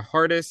kills are the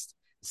hardest.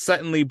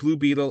 Suddenly, Blue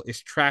Beetle is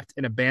trapped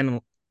in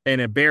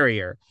a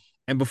barrier,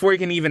 and before he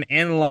can even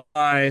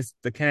analyze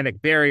the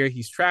kinetic barrier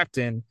he's trapped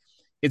in,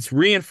 it's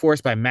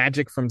reinforced by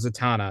magic from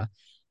Zatanna.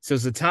 So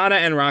Zatanna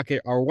and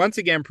Rocket are once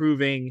again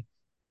proving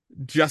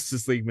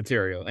Justice League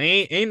material.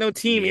 Ain't no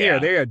team here. Yeah.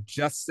 They are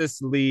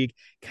Justice League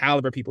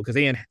caliber people because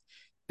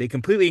they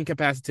completely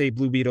incapacitate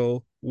Blue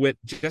Beetle with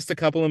just a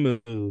couple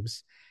of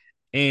moves,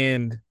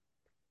 and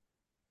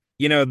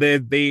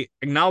they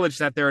acknowledge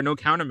that there are no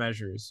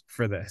countermeasures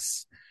for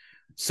this.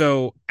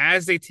 So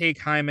as they take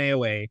Jaime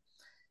away,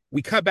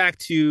 we cut back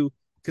to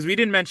because we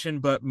didn't mention,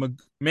 but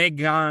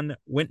Megan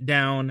went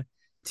down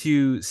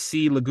to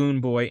see Lagoon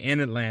Boy in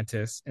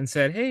Atlantis and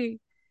said, "Hey,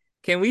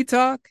 can we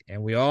talk?"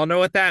 And we all know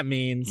what that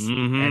means.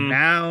 And Hmm.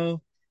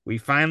 now we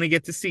finally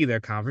get to see their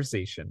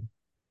conversation.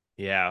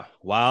 Yeah.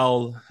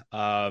 While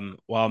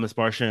Miss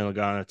Martian and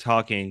Lagan are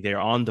talking, they're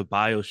on the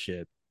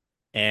bioship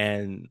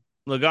and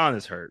Lagan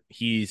is hurt.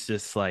 He's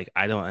just like,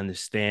 I don't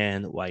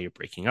understand why you're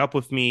breaking up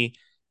with me.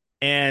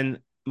 And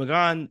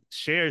Magan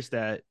shares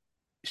that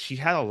she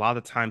had a lot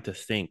of time to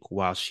think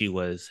while she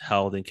was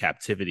held in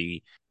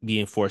captivity,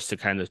 being forced to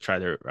kind of try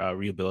to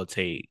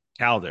rehabilitate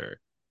Calder.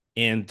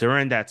 And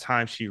during that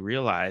time, she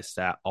realized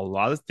that a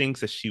lot of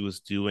things that she was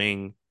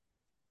doing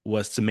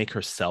was to make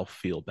herself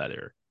feel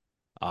better.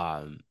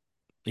 Um,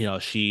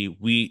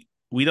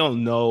 we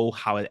don't know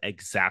how it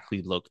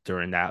exactly looked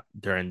during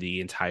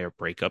the entire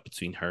breakup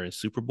between her and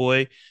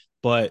Superboy,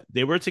 but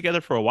they were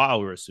together for a while,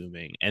 we're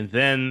assuming. And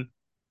then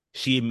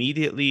she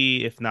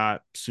immediately, if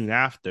not soon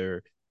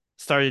after,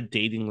 started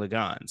dating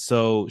Lagan.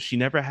 So she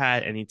never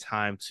had any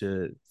time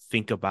to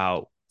think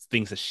about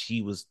things that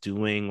she was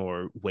doing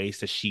or ways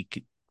that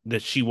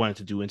she wanted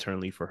to do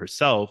internally for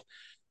herself.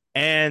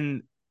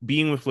 And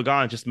being with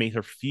Lagan just made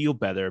her feel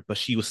better, but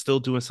she was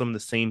still doing some of the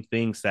same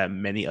things that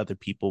many other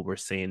people were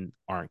saying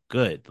aren't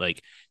good.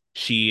 Like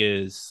she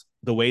is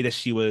the way that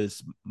she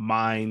was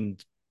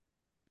mind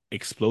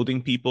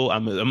exploding people.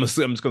 I'm just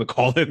gonna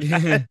call it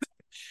that.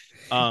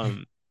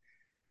 Um,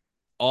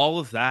 all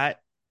of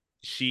that,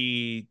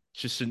 she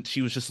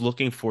was just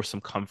looking for some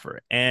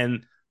comfort,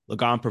 and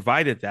Lagan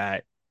provided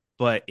that,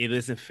 but it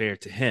isn't fair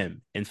to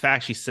him. In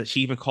fact, she said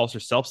she even calls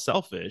herself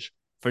selfish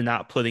for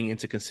not putting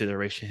into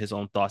consideration his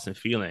own thoughts and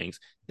feelings,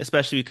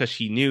 especially because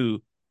she knew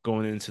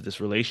going into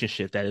this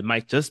relationship that it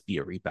might just be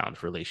a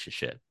rebound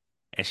relationship.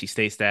 And she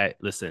states that,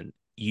 listen,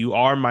 you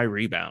are my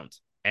rebound,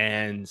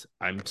 and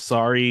I'm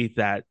sorry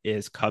that it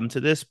has come to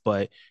this,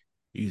 but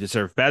you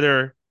deserve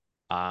better.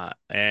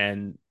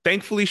 And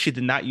thankfully, she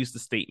did not use the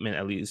statement,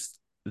 at least,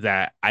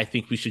 that I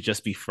think we should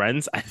just be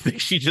friends. I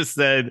think she just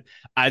said,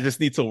 I just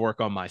need to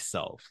work on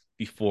myself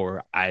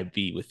before I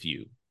be with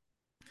you.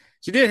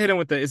 She did hit him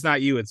with the "It's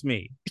not you, it's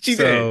me." She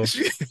did.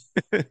 So,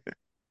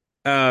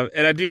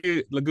 and I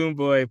do Lagoon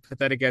Boy,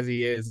 pathetic as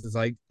he is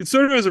like it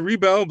started as a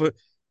rebound, but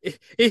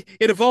it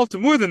evolved to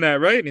more than that,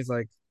 right? And he's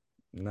like,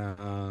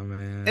 "Nah,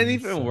 And man,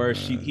 even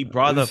worse, he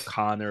brought up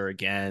Connor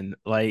again.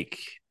 Like,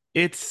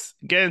 it's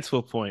getting to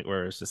a point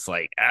where it's just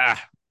like,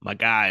 my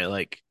guy,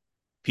 like,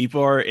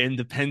 people are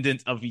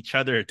independent of each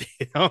other.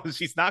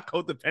 She's not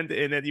codependent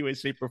in any way,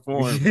 shape, or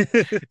form.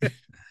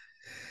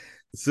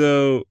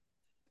 So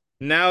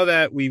now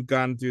that we've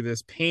gone through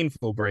this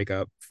painful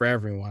breakup for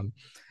everyone,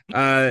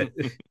 uh,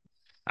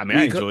 I mean,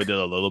 I we co- enjoyed it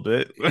a little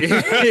bit.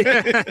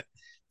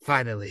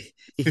 finally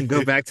he can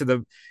go back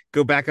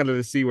under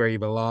the sea where he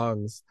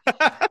belongs.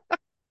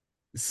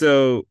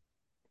 So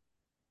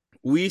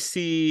we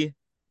see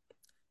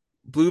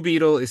Blue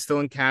Beetle is still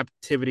in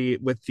captivity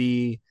with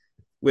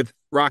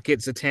Rocket,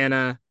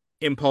 Zatanna,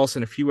 Impulse,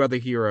 and a few other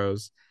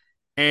heroes.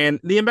 And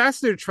the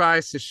ambassador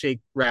tries to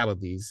rattle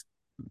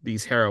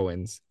these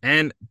heroines,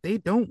 and they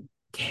don't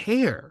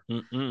care.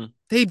 Mm-mm.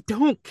 They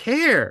don't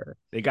care.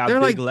 They got They're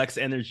big like, Lex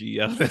energy.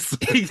 Yeah,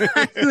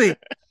 exactly.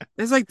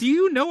 It's like, do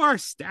you know our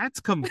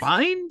stats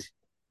combined?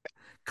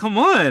 Come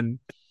on.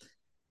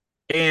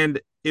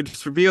 And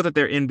it's revealed that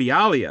they're in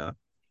Bialia.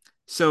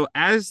 So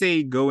as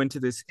they go into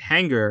this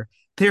hangar,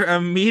 they're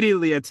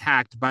immediately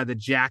attacked by the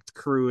jacked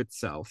crew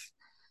itself.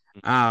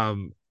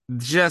 Um,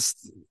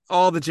 just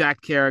all the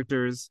jacked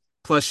characters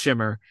plus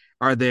Shimmer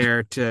are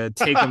there to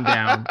take them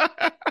down.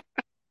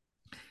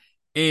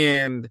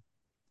 And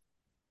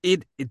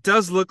it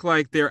does look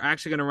like they're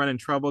actually going to run in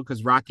trouble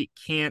because Rocket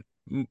can't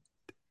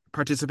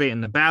participate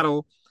in the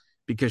battle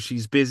because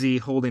she's busy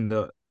holding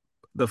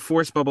the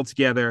force bubble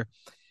together.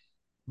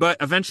 But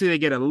eventually they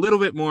get a little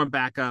bit more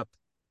backup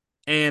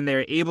and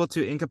they're able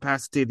to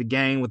incapacitate the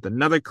gang with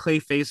another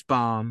Clayface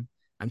bomb.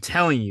 I'm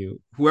telling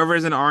you, whoever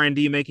is in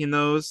R&D making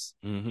those,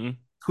 mm-hmm.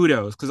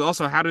 kudos. Because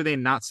also, how do they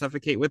not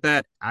suffocate with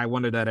that? I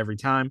wonder that every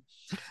time.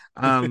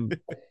 Um,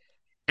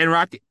 and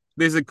Rocket,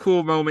 there's a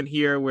cool moment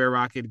here where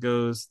Rocket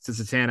goes to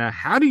Zatanna,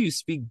 how do you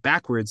speak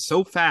backwards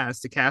so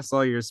fast to cast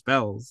all your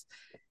spells?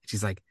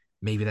 She's like,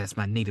 maybe that's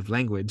my native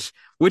language,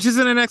 which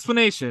isn't an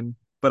explanation,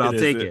 but It I'll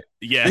take isn't. it.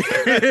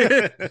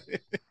 Yeah.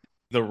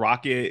 The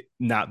Rocket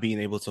not being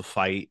able to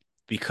fight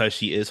because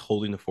she is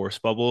holding the force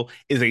bubble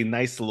is a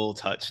nice little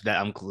touch that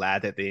I'm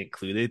glad that they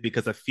included,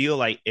 because I feel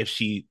like if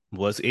she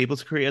was able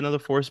to create another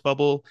force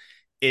bubble,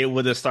 it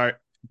would have start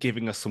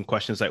giving us some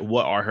questions like,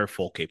 what are her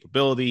full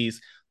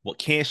capabilities? What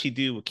can she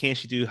do? What can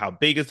she do? How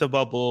big is the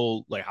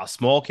bubble? Like, how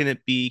small can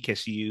it be? Can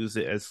she use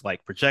it as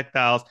like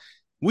projectiles?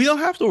 We don't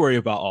have to worry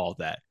about all of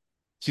that.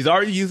 She's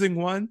already using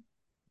one.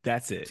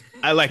 That's it.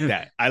 I like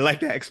that. I like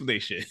that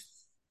explanation.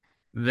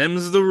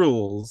 Them's the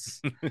rules.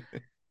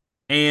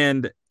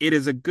 And it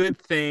is a good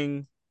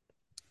thing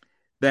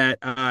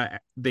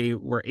that they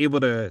were able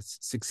to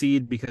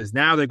succeed because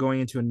now they're going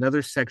into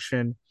another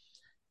section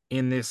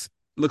in this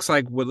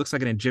what looks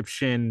like an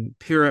Egyptian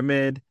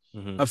pyramid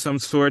Mm-hmm. of some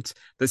sorts.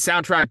 The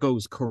soundtrack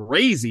goes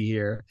crazy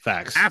here.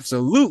 Facts.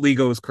 Absolutely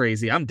goes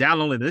crazy. I'm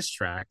downloading this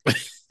track.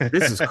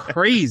 This is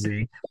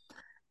crazy.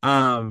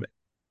 Um,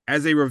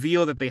 as they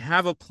reveal that they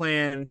have a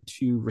plan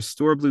to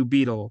restore Blue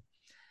Beetle,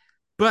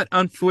 but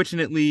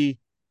unfortunately,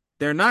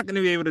 they're not going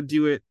to be able to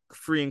do it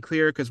free and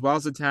clear because while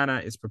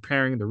Zatanna is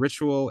preparing the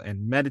ritual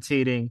and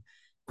meditating,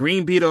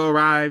 Green Beetle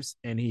arrives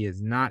and he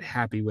is not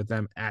happy with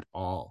them at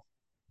all.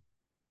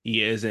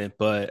 He isn't,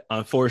 but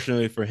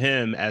unfortunately for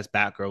him, as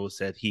Batgirl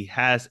said, he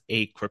has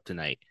a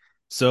kryptonite.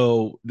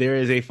 So there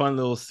is a fun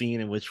little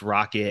scene in which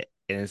Rocket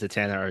and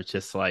Zatanna are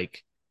just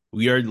like,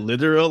 we are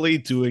literally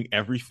doing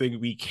everything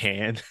we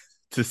can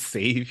to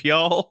save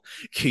y'all.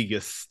 Can you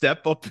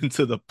step up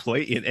into the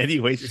plate in any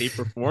way, shape,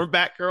 or form,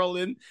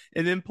 Batgirl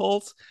and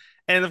Impulse?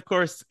 And of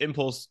course,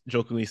 Impulse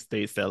jokingly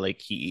states that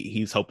like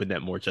he's hoping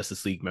that more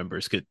Justice League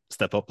members could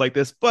step up like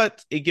this,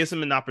 but it gives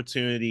him an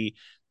opportunity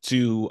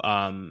to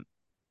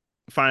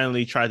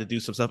finally tried to do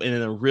some stuff and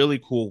in a really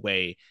cool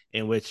way,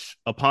 in which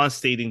upon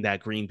stating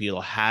that Green Beetle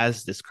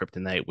has this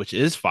kryptonite, which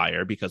is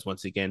fire, because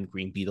once again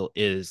Green Beetle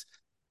is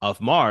of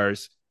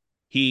Mars,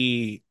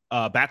 he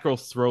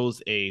Batgirl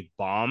throws a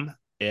bomb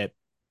at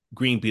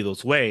Green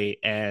Beetle's way,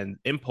 and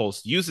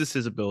Impulse uses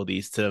his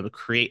abilities to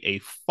create a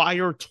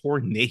fire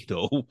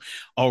tornado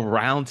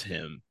around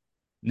him.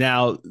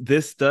 Now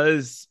this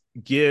does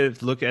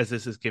give look as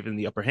this is given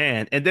the upper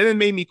hand, and then it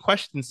made me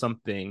question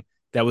something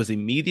that was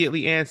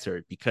immediately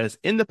answered because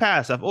in the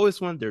past, I've always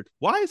wondered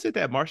why is it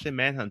that Martian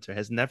Manhunter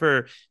has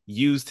never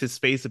used his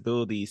space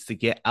abilities to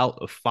get out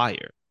of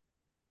fire?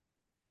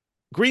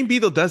 Green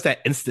Beetle does that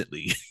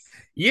instantly.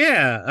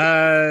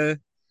 Yeah,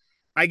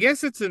 I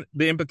guess the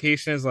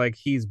implication is like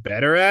he's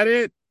better at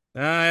it.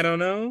 I don't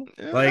know.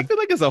 I Like, feel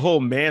like as a whole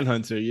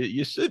Manhunter,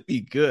 you should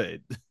be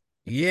good.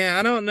 yeah,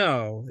 I don't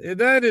know.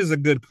 That is a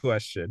good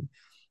question.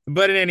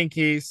 But in any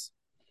case,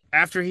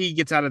 after he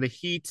gets out of the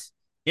heat,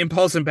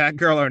 Impulse and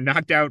Batgirl are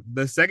knocked out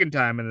the second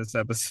time in this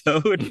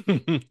episode.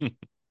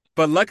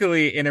 But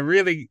luckily, in a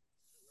really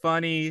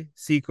funny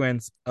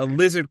sequence, a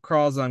lizard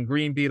crawls on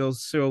Green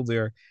Beetle's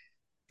shoulder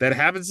that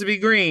happens to be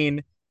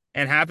green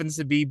and happens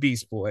to be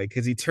Beast Boy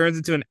because he turns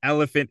into an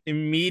elephant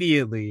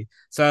immediately.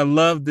 So I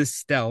love this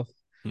stealth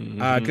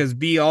Mm-hmm. because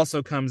B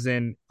also comes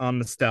in on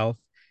the stealth.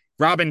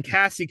 Rob and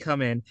Cassie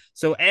come in.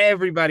 So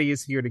everybody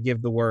is here to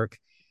give the work.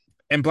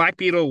 And Black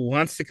Beetle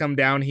wants to come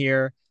down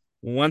here,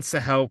 wants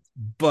to help,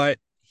 but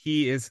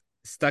he is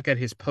stuck at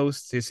his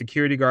post, his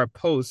security guard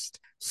post.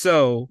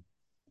 So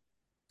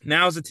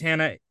now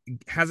Zatanna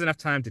has enough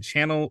time to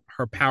channel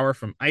her power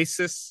from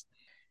Isis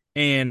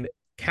and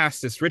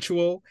cast this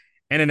ritual.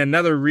 And in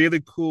another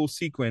really cool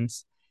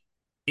sequence,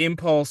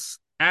 Impulse,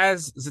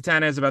 as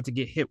Zatanna is about to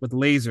get hit with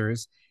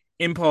lasers,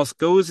 Impulse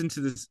goes into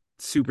this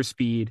super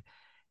speed.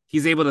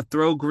 He's able to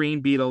throw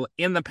Green Beetle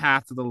in the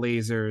path of the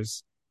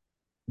lasers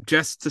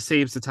just to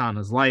save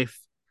Zatanna's life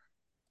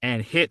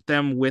and hit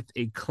them with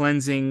a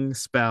cleansing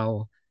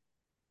spell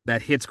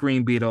that hits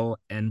Green Beetle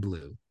and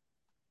Blue.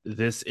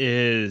 This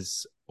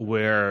is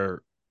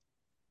where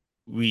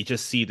we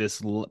just see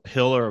this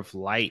pillar of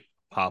light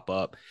pop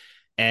up,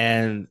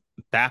 and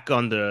back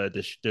on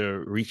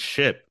the Reach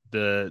ship,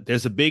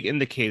 there's a big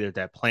indicator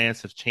that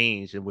plans have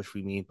changed, in which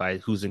we mean by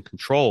who's in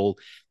control,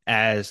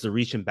 as the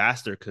Reach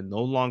ambassador can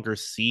no longer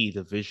see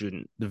the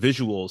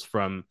visuals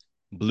from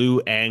Blue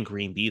and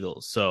Green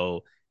Beetles.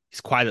 So he's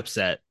quite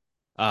upset.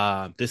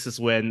 This is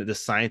when the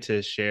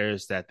scientist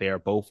shares that they are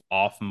both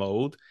off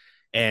mode.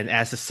 And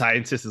as the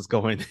scientist is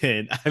going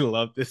in, I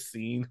love this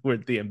scene where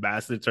the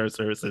ambassador turns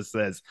to her and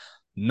says,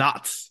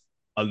 "Not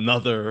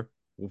another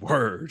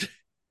word."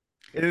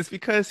 And it's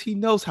because he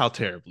knows how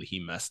terribly he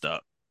messed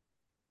up.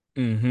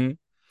 Mm-hmm.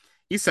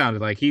 He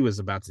sounded like he was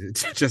about to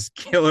just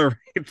kill her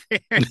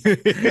right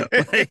there.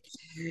 Like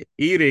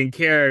he didn't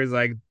care. He's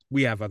like,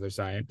 we have other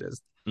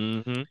scientists.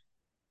 Mm-hmm.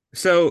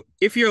 So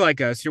if you're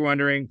like us, you're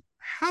wondering,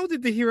 how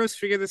did the heroes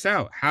figure this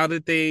out? How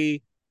did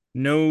they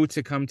know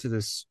to come to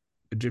this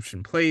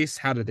Egyptian place?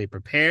 How did they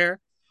prepare?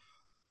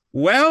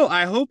 Well,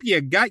 I hope you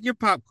got your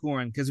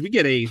popcorn because we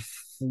get a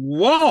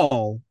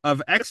wall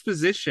of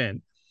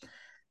exposition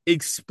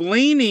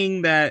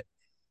explaining that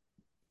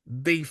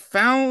they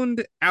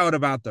found out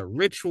about the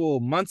ritual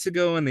months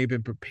ago and they've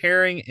been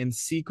preparing in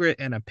secret.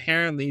 And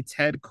apparently,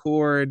 Ted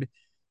Cord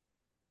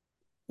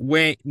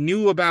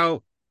knew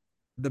about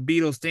the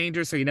Beatles'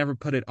 danger, so he never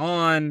put it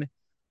on.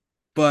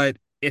 But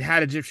it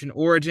had Egyptian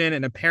origin.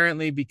 And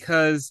apparently,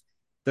 because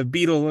the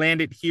Beetle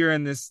landed here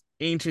in this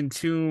ancient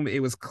tomb,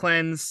 it was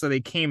cleansed. So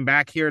they came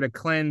back here to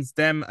cleanse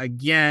them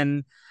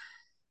again.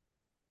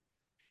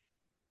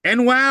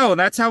 And wow,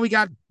 that's how we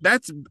got.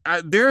 That's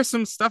there's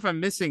some stuff I'm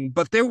missing,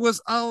 but there was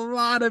a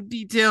lot of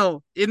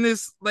detail in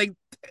this, like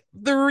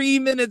 3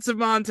 minutes of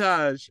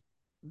montage.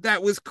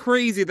 That was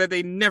crazy that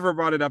they never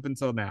brought it up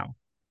until now.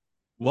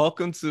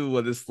 Welcome to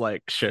what it's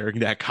like sharing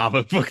that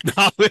comic book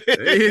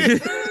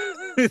knowledge.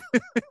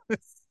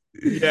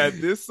 Yeah,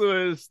 this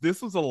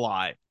was a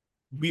lot.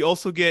 We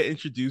also get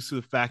introduced to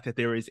the fact that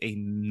there is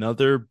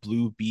another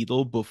Blue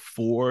Beetle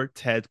before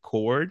Ted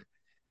Cord.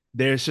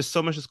 There's just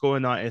so much that's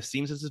going on. It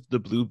seems as if the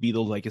Blue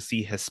Beetle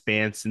legacy has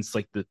spanned since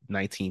like the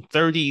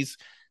 1930s.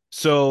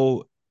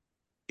 So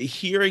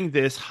hearing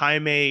this,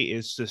 Jaime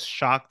is just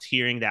shocked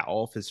hearing that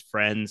all of his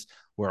friends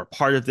were a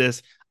part of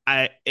this.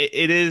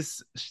 It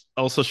is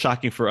also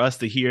shocking for us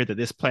to hear that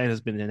this plan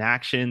has been in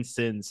action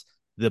since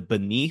the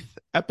Beneath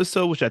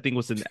episode, which I think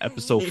was in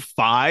episode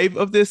 5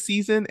 of this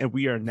season, and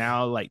we are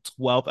now like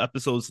 12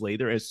 episodes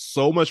later, and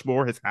so much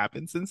more has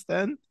happened since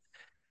then.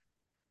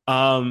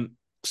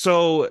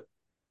 So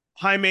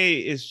Jaime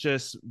is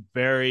just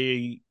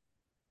very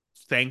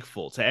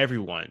thankful to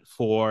everyone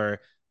for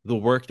the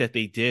work that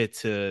they did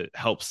to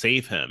help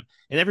save him.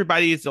 And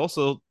everybody is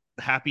also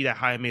happy that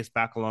Jaime is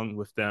back along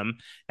with them,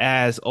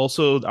 as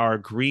also our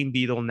Green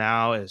Beetle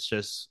now is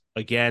just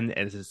again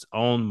as his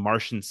own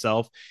Martian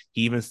self.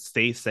 He even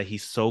states that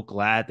he's so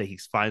glad that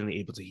he's finally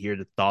able to hear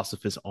the thoughts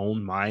of his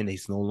own mind, that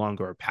he's no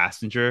longer a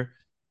passenger.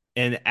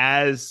 And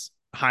as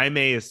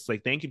Jaime is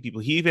like thanking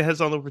people, he even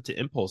heads on over to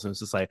Impulse and it's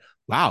just like,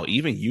 wow,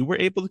 even you were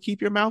able to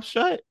keep your mouth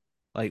shut?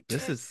 Like,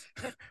 this is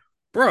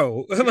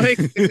Bro, like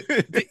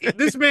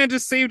this man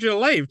just saved your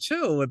life.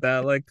 Chill with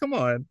that. Like, come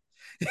on.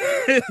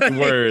 Like,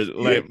 word,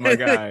 like my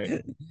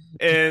guy.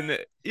 And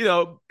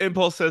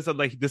Impulse says that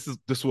like this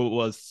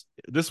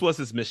was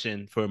his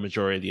mission for a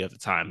majority of the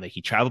time. Like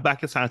he traveled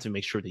back in time to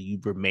make sure that you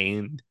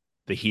remained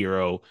the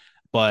hero.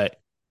 But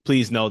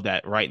please know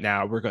that right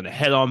now we're gonna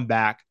head on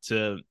back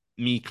to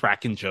me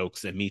cracking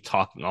jokes and me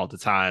talking all the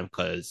time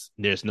because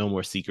there's no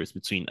more secrets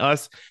between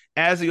us.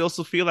 As you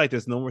also feel like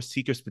there's no more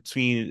secrets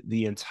between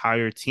the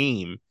entire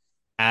team,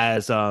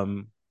 as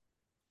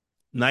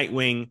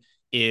Nightwing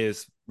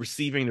is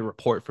receiving the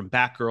report from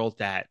Batgirl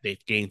that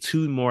they've gained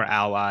two more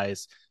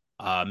allies.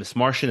 Miss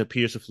Martian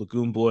appears with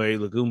Lagoon Boy.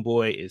 Lagoon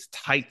Boy is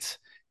tight.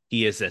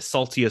 He is as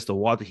salty as the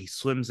water he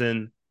swims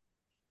in.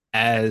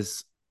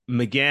 As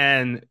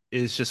McGann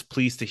is just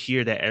pleased to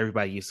hear that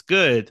everybody is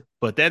good,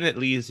 but then it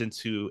leads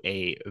into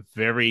a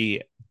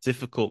very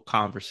difficult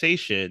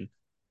conversation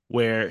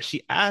where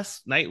she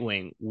asks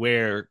Nightwing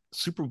where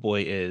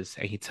Superboy is,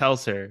 and he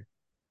tells her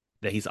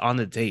that he's on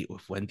a date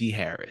with Wendy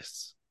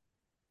Harris.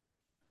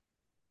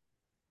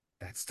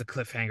 That's the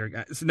cliffhanger,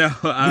 guys. No,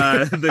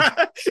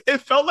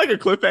 It felt like a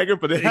cliffhanger,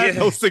 but it had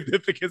no yeah,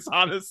 significance,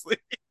 honestly.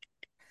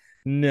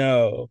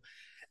 no.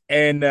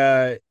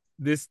 And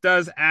this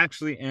does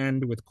actually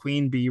end with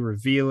Queen Bee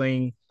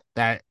revealing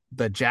that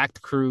the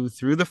jacked crew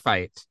through the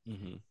fight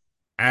Mm-hmm.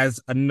 as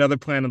another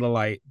Planet of the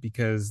Light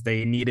because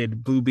they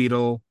needed Blue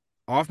Beetle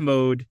off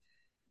mode,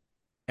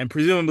 and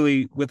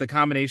presumably with a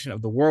combination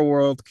of the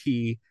World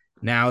key,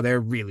 now they're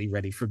really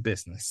ready for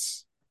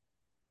business.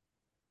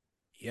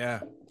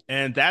 Yeah.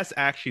 And that's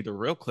actually the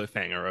real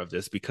cliffhanger of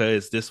this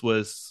because this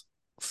was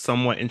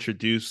somewhat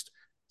introduced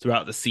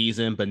throughout the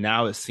season, but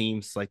now it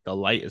seems like the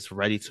light is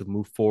ready to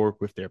move forward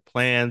with their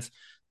plans.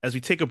 As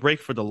we take a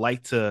break for the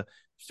light to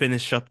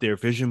finish up their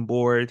vision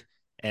board,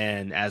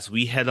 and as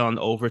we head on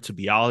over to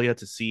Bialia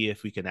to see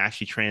if we can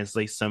actually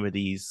translate some of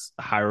these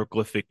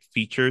hieroglyphic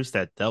features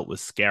that dealt with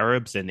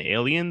scarabs and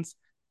aliens,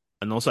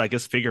 and also I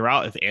guess figure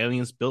out if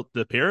aliens built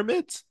the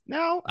pyramids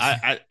now.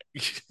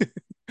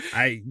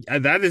 I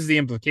that is the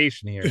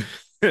implication here.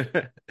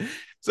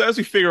 So as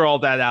we figure all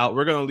that out,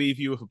 we're going to leave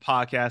you with a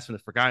podcast from the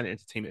Forgotten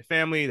Entertainment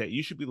family that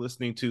you should be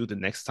listening to the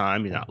next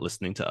time you're not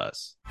listening to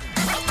us.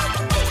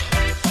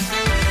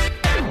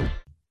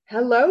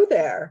 Hello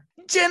there.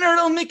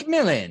 General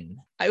McMillan,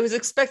 I was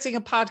expecting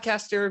a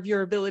podcaster of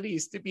your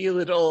abilities to be a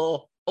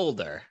little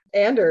older.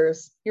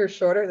 Anders, you're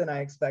shorter than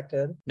I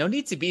expected. No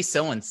need to be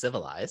so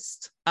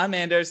uncivilized. I'm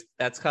Anders,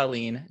 that's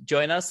Colleen.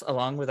 Join us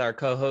along with our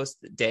co-hosts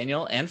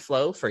Daniel and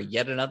Flo for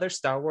yet another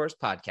Star Wars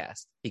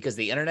podcast, because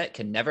the internet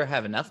can never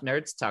have enough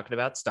nerds talking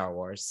about Star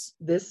Wars.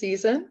 This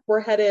season,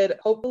 we're headed,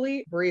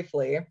 hopefully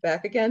briefly,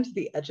 back again to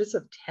the edges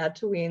of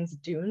Tatooine's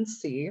Dune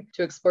Sea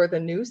to explore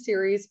the new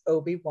series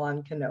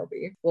Obi-Wan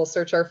Kenobi. We'll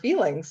search our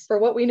feelings for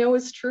what we know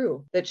is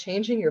true, that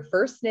changing your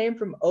first name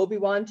from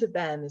Obi-Wan to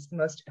Ben is the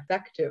most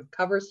effective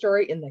cover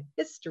story in the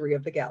history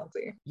of the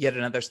galaxy. Yet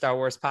another Star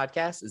Wars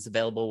podcast is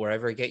available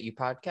wherever you get your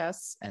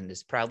podcasts and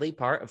is proudly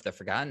part of the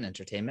Forgotten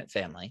Entertainment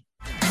family.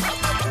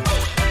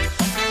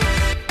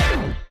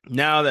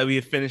 Now that we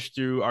have finished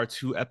through our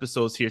 2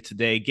 episodes here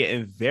today,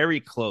 getting very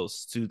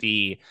close to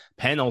the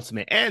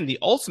penultimate and the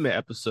ultimate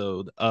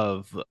episode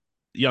of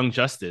Young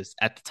Justice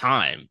at the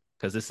time,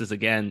 because this is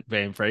again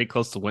very, very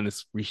close to when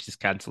this reaches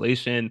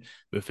cancellation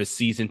with a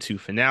season 2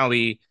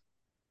 finale.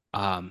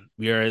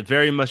 We are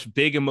very much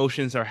big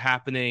emotions are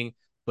happening,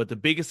 but the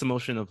biggest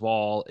emotion of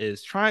all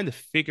is trying to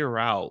figure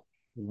out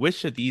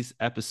which of these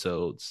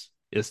episodes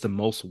is the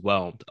most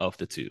whelmed of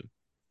the two.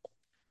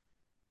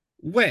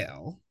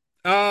 Well,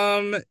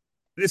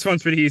 this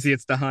one's pretty easy.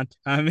 It's the hunt.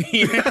 I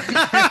mean,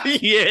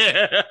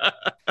 Yeah.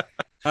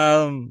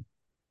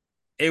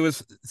 It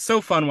was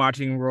so fun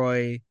watching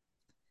Roy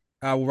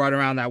run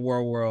around that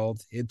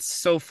world. It's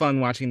so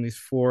fun watching these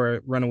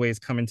four runaways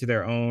come into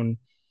their own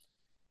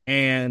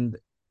and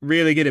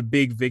really get a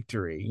big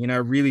victory. You know,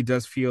 it really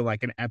does feel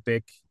like an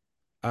epic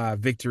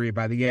victory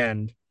by the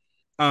end.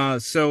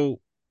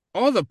 So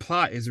all the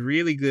plot is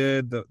really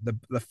good.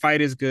 The fight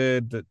is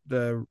good.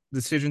 The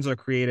decisions are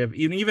creative.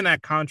 Even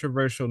that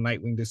controversial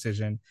Nightwing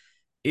decision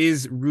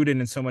is rooted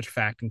in so much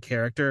fact and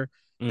character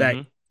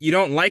that you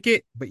don't like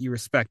it, but you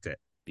respect it.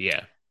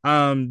 Yeah.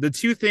 The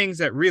two things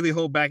that really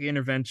hold back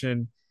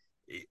intervention,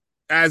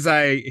 as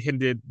I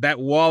hinted, that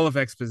wall of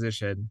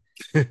exposition.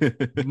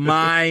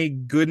 My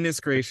goodness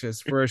gracious,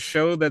 for a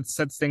show that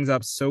sets things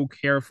up so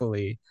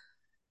carefully,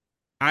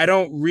 I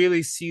don't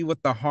really see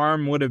what the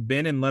harm would have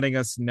been in letting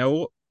us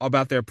know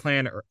about their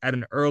plan at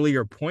an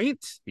earlier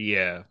point.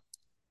 Yeah.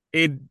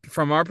 It,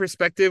 from our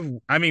perspective,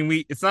 I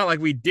mean, it's not like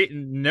we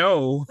didn't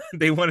know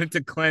they wanted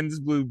to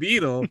cleanse Blue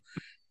Beetle.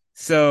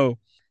 So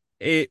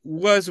it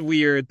was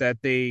weird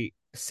that they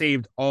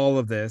saved all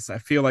of this. I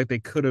feel like they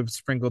could have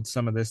sprinkled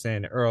some of this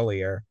in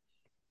earlier.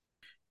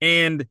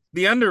 And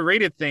the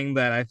underrated thing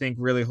that I think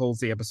really holds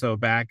the episode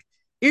back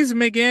is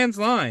Megann's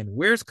line,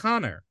 "Where's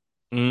Connor?"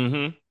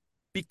 Mm-hmm.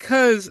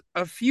 Because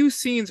a few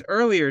scenes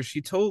earlier,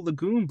 she told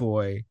Lagoon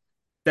Boy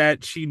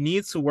that she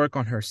needs to work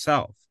on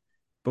herself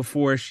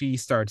before she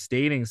starts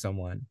dating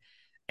someone.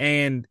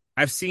 And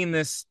I've seen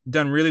this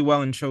done really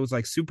well in shows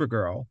like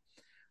Supergirl,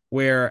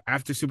 where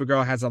after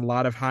Supergirl has a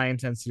lot of high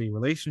intensity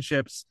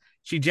relationships,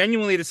 she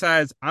genuinely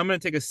decides, I'm going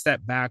to take a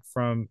step back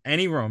from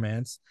any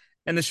romance.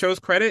 And the show's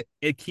credit,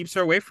 it keeps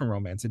her away from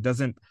romance. It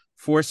doesn't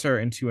force her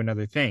into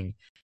another thing.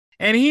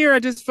 And here I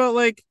just felt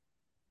like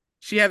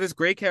she had this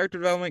great character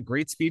development,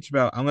 great speech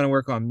about I'm going to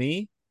work on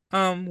me.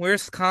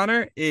 Where's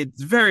Connor?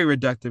 It's very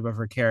reductive of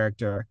her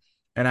character,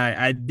 and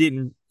I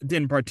didn't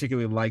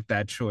particularly like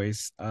that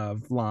choice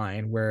of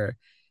line where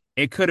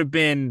it could have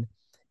been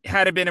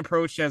had it been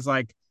approached as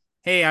like,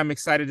 hey, I'm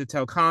excited to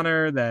tell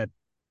Connor that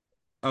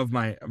of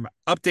my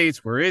updates.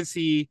 Where is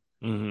he?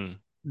 Mm-hmm.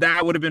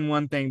 That would have been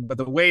one thing, but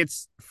the way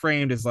it's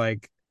framed is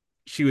like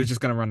she was just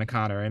going to run to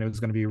Connor and it was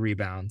going to be a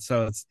rebound.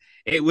 So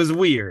it was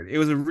weird. It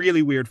was a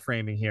really weird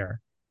framing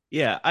here.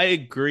 Yeah, I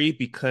agree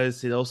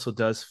because it also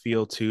does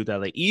feel too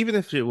that like even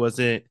if it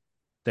wasn't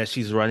that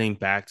she's running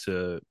back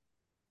to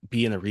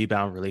be in a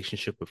rebound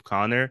relationship with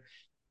Connor,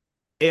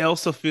 it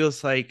also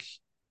feels like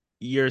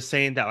you're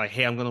saying that like,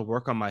 hey, I'm gonna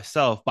work on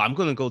myself, but I'm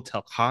gonna go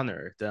tell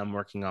Connor that I'm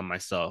working on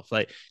myself.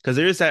 Like, because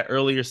there's that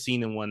earlier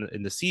scene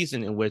in the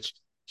season in which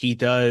he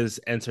does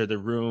enter the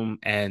room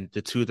and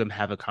the two of them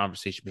have a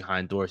conversation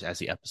behind doors as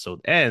the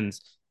episode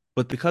ends.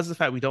 But because of the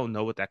fact we don't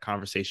know what that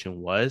conversation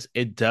was,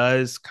 it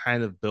does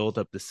kind of build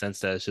up the sense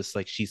that it's just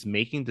like she's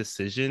making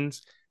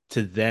decisions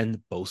to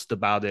then boast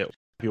about it.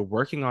 If you're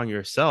working on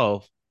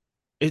yourself,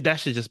 that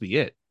should just be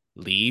it.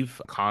 Leave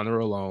Connor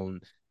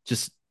alone.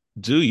 Just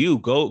do you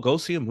go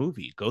see a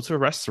movie, go to a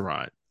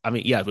restaurant. I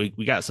mean, yeah, we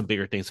got some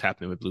bigger things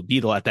happening with Blue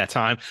Beetle at that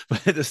time,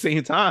 but at the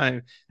same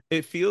time,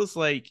 it feels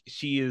like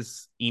she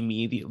is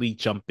immediately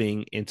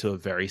jumping into a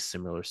very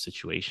similar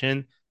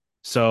situation.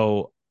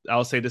 So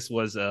I'll say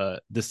the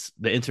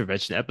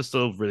intervention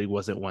episode really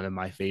wasn't one of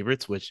my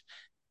favorites, which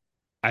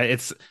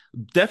it's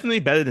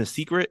definitely better than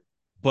Secret,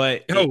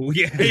 but Oh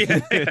yeah,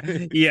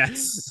 yeah.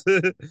 Yes.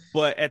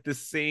 but at the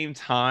same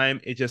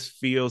time, it just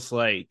feels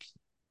like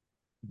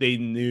they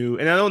knew,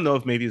 and I don't know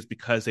if maybe it's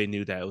because they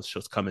knew that it was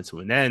just coming to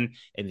an end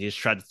and they just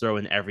tried to throw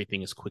in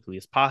everything as quickly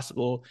as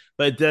possible.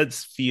 But it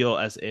does feel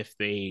as if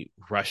they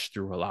rushed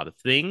through a lot of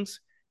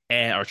things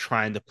and are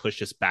trying to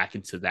push us back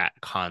into that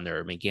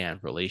Connor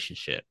McGann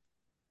relationship.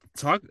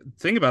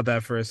 Think about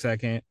that for a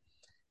second.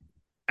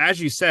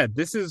 As you said,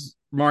 this is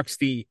marks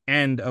the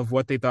end of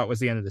what they thought was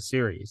the end of the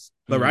series.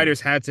 The Mm-hmm.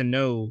 writers had to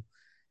know,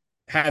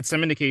 had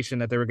some indication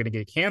that they were going to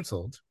get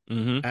canceled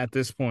Mm-hmm. at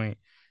this point.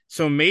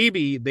 So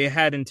maybe they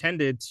had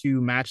intended to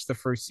match the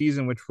first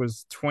season, which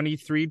was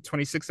 23,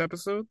 26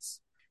 episodes.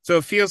 So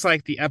it feels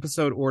like the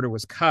episode order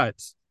was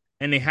cut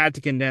and they had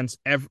to condense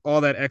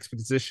all that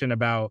exposition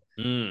about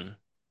Mm.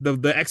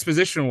 the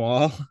exposition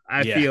wall.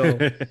 I Yeah.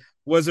 feel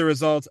was a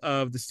result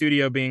of the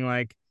studio being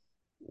like,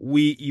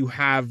 you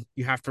have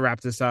to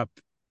wrap this up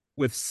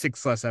with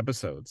 6 less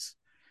episodes.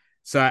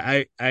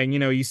 So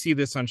you see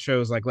this on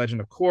shows like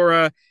Legend of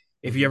Korra.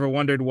 If you Mm-hmm. ever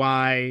wondered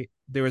why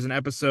there was an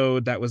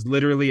episode that was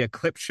literally a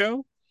clip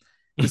show,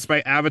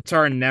 despite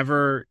Avatar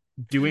never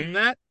doing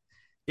that,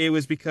 it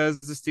was because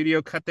the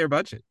studio cut their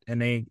budget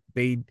and they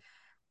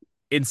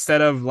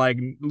instead of like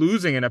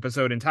losing an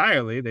episode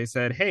entirely, they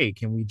said, "Hey,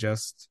 can we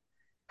just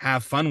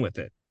have fun with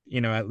it?"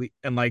 At least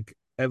and like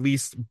at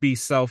least be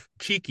self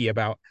cheeky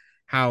about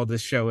how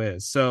this show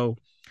is. So,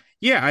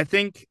 yeah, I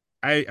think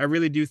I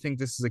really do think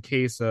this is a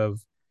case of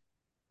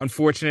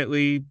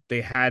unfortunately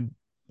they had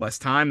less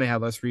time, they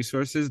had less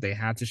resources, they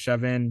had to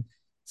shove in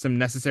some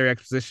necessary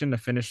exposition to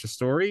finish the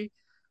story.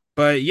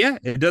 But yeah,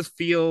 it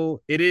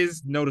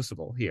is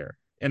noticeable here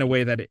in a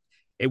way that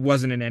it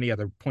wasn't in any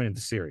other point of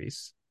the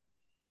series.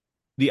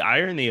 The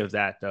irony of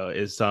that though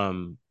is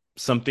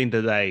something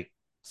that I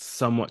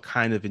somewhat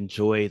kind of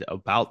enjoyed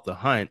about The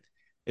Hunt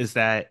is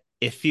that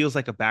it feels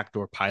like a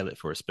backdoor pilot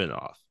for a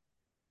spinoff.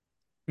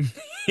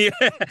 Yeah.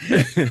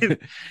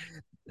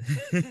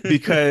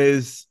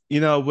 Because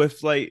with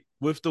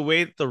the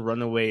way that the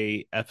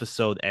Runaway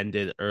episode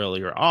ended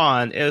earlier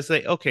on, it was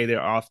like okay,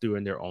 they're off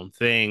doing their own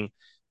thing.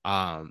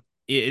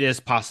 It is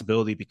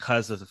possibility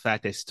because of the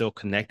fact they're still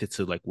connected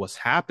to like what's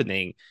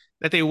happening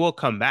that they will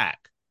come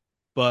back.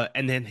 But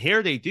and then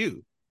here they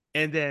do.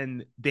 And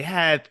then they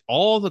had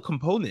all the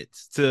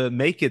components to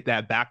make it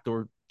that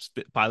backdoor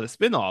pilot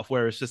spinoff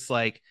where it's just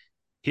like,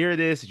 here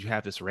it is. You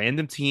have this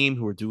random team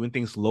who are doing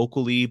things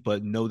locally,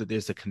 but know that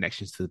there's a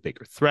connections to the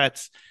bigger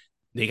threats.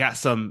 They got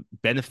some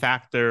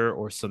benefactor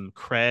or some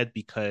cred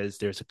because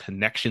there's a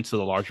connection to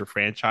the larger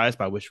franchise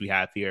by which we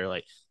have here.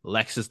 Like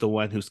Lex is the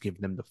one who's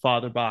giving them the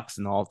father box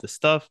and all of this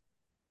stuff.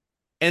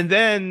 And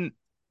then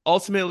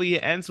ultimately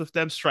it ends with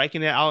them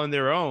striking it out on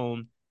their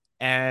own.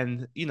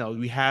 And,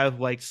 we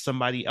have like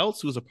somebody else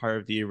who's a part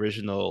of the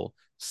original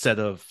set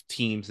of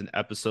teams and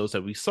episodes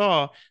that we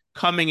saw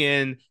coming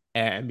in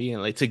and being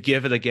like to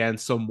give it again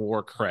some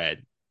more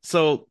cred.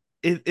 So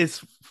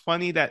it's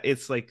funny that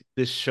it's like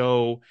this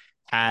show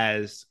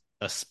has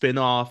a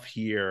spin-off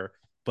here,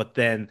 but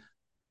then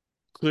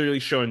clearly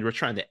showing we're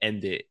trying to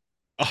end it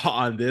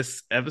on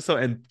this episode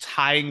and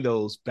tying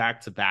those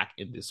back to back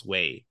in this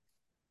way.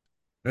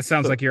 That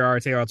sounds So like your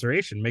RTA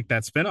alteration. Make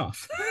that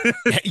spinoff.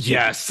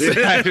 yes.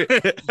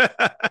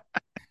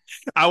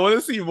 I want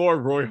to see more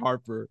Roy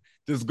Harper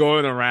just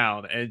going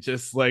around and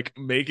just like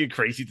making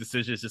crazy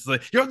decisions, just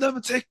like you'll never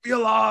take me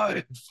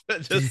alive.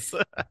 just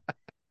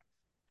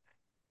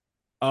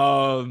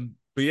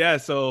But yeah,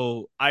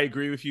 so I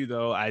agree with you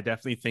though. I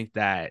definitely think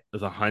that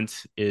The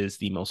Hunt is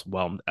the most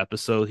whelmed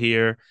episode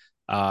here.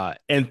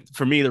 And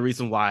for me, the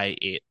reason why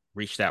it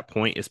reached that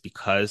point is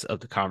because of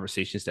the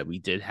conversations that we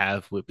did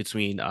have with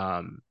between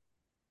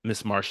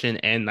Miss Martian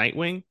and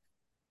Nightwing.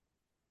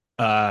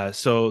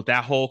 So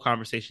that whole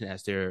conversation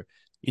as they're,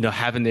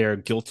 having their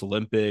guilt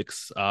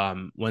Olympics,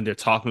 when they're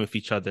talking with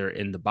each other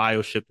in the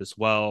bioship as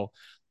well.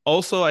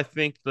 Also, I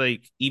think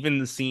like even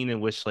the scene in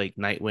which like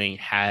Nightwing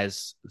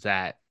has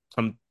that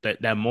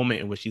moment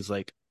in which he's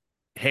like,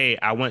 "Hey,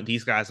 I want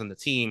these guys on the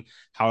team.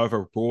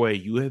 However, Roy,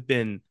 you have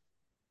been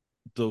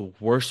the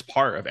worst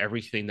part of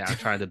everything that I'm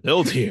trying to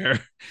build here,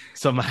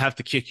 so I'm gonna have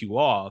to kick you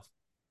off."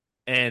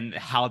 And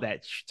how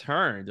that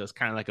turned was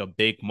kind of like a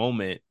big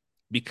moment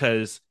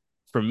because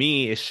for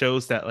me it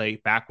shows that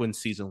like back when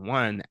season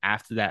one,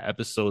 after that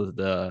episode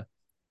of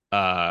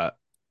uh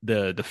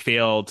the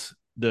failed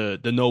the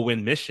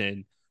no-win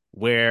mission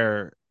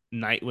where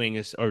Nightwing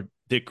is, or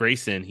Dick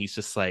Grayson, he's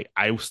just like,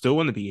 I still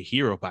want to be a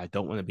hero, but I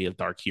don't want to be a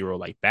dark hero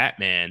like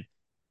Batman.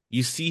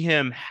 You see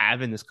him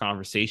having this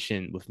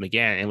conversation with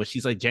McGann, in which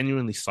she's like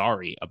genuinely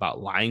sorry about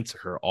lying to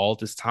her all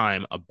this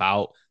time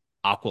about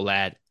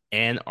Aqualad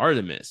and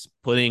Artemis,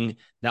 putting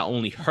not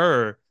only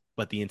her,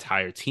 but the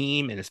entire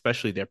team and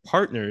especially their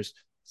partners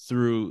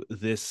through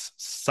this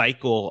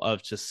cycle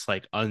of just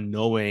like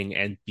unknowing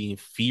and being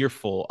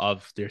fearful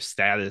of their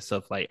status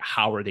of like,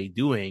 how are they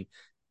doing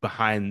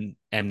behind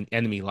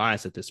enemy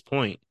lines at this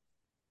point.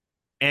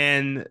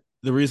 And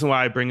the reason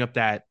why I bring up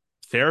that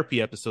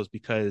therapy episode is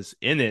because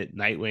in it,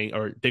 Nightwing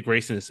or Dick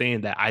Grayson is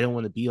saying that I don't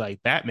want to be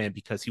like Batman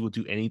because he will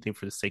do anything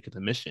for the sake of the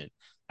mission.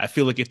 I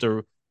feel like if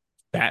the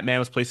Batman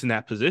was placed in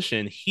that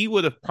position, he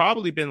would have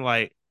probably been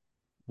like,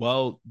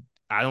 well,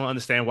 I don't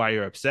understand why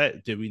you're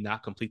upset. Did we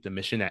not complete the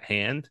mission at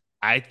hand?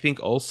 I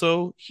think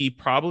also he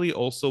probably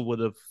also would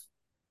have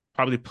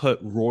probably put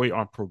Roy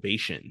on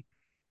probation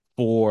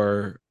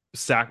for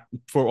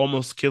for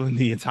almost killing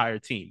the entire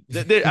team.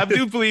 I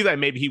do believe that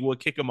maybe he would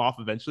kick him off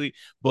eventually,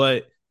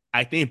 but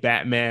I think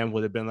Batman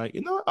would have been like,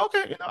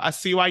 okay, I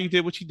see why you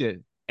did what you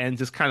did, and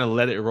just kind of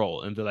let it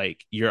roll and be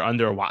like, you're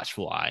under a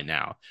watchful eye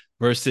now.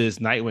 Versus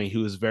Nightwing,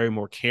 who is very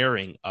more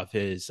caring of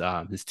his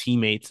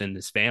teammates and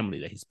his family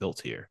that he's built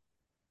here.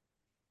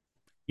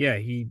 Yeah,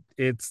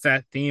 it's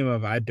that theme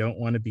of I don't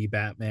want to be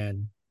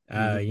Batman,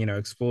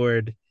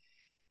 explored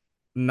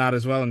not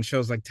as well in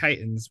shows like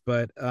Titans,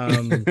 but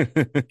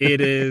it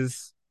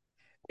is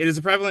it is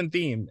a prevalent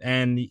theme,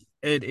 and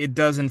it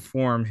does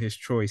inform his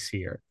choice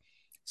here.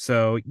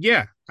 So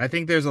yeah, I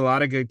think there's a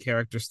lot of good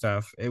character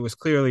stuff. It was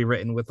clearly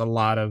written with a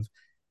lot of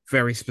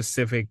very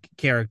specific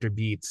character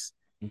beats.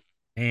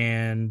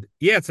 And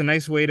yeah, it's a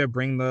nice way to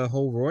bring the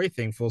whole Roy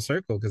thing full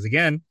circle. Because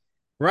again,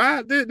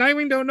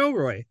 Nightwing don't know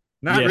Roy.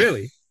 Not Yeah.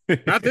 really.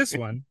 Not this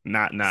one.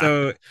 Not.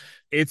 So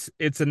it's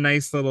a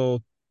nice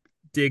little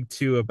dig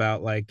too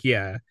about like,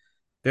 yeah,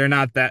 they're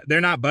not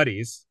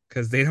buddies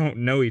because they don't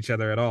know each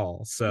other at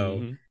all. So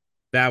Mm-hmm.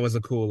 that was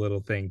a cool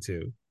little thing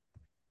too.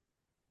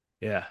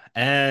 Yeah.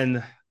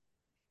 And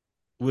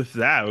with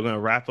that, we're gonna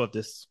wrap up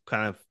this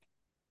kind of,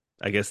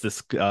 I guess,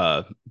 this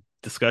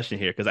discussion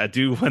here because I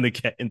do want to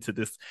get into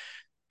this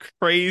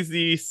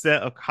crazy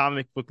set of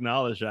comic book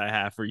knowledge I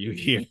have for you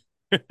here.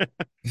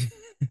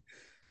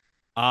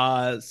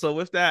 So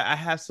with that, I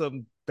have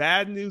some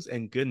bad news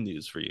and good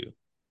news for you.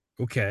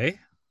 Okay.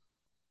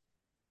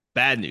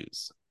 Bad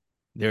news.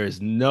 There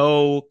is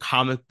no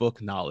comic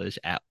book knowledge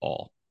at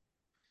all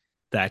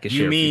that I can You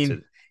share with you mean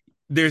today.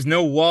 there's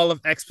no wall of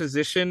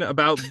exposition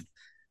about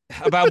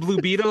Blue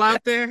Beetle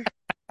out there?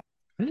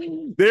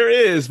 There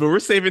is, but we're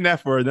saving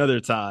that for another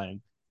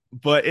time.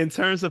 But in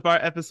terms of our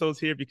episodes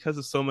here, because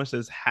of so much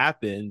that's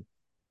happened,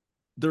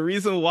 the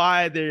reason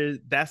why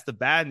that's the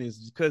bad news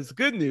is because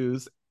good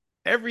news,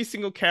 every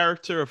single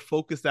character or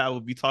focus that we'll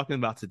be talking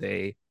about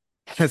today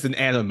has an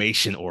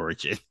animation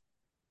origin.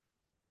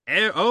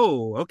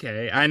 Oh,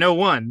 okay. I know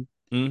one.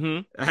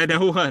 Mm-hmm. I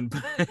know one.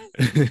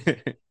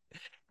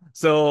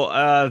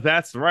 So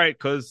that's right,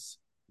 because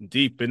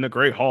deep in the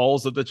great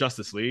halls of the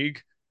Justice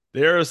League,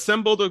 there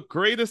assemble the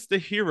greatest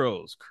of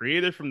heroes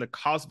created from the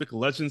cosmic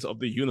legends of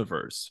the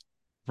universe.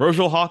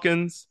 Virgil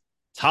Hawkins,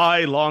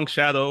 Tai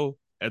Longshadow,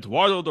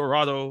 Eduardo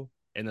Dorado,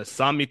 and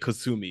Asami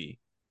Kazumi.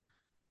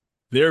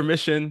 Their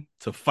mission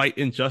to fight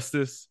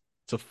injustice,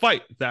 to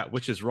fight that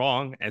which is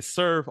wrong, and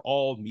serve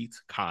all meet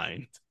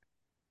kind.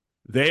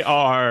 They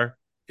are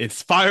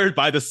inspired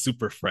by the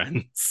Super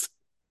Friends.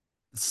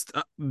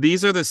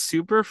 These are the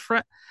super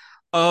friend.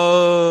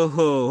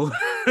 Oh.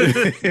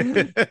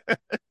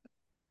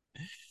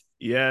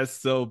 Yes,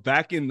 so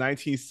back in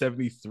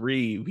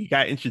 1973, we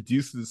got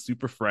introduced to the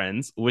Super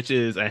Friends, which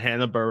is a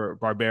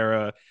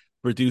Hanna-Barbera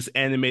produced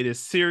animated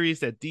series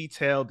that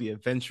detailed the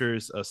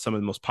adventures of some of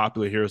the most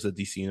popular heroes of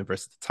the DC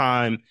universe at the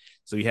time.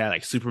 So you had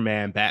like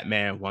Superman,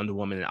 Batman, Wonder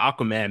Woman, and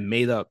Aquaman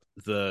made up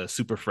the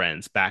Super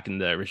Friends back in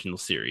the original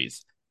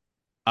series.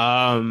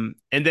 And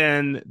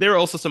then there are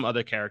also some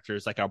other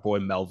characters like our boy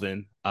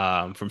Melvin,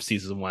 from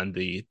season one,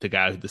 the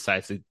guy who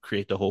decides to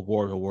create the whole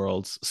War of the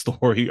Worlds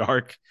story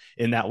arc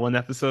in that one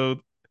episode.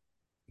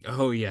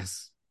 Oh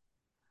yes.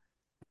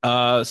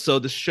 So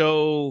the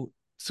show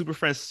Super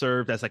Friends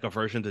served as like a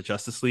version of the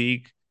Justice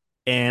League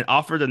and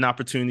offered an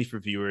opportunity for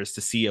viewers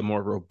to see a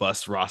more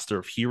robust roster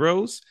of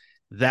heroes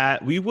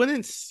that we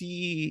wouldn't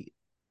see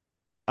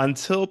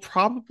until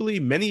probably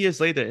many years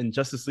later in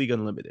Justice League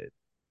Unlimited.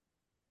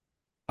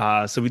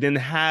 So we didn't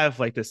have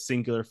like the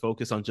singular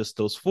focus on just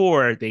those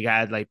four. They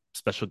had like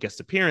special guest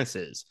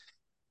appearances.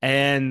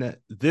 And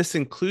this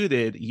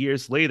included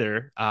years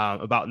later,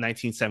 about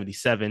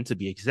 1977 to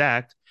be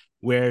exact,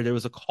 where there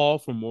was a call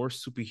for more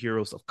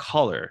superheroes of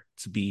color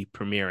to be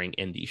premiering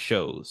in these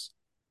shows.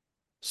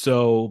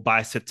 So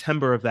by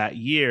September of that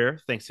year,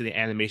 thanks to the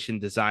animation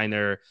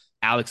designer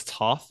Alex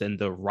Toth and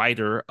the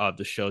writer of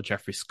the show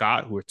Jeffrey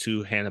Scott, who were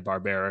two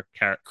Hanna-Barbera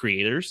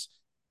creators,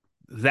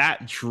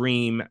 that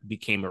dream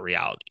became a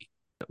reality.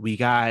 We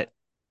got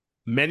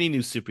many new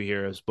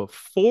superheroes, but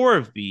four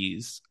of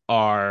these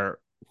are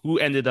who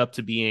ended up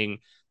to being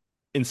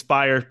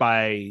inspired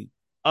by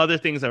other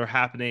things that were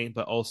happening,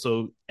 but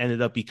also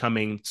ended up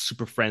becoming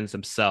super friends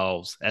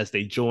themselves as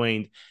they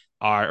joined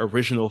our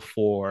original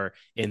four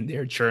in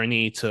their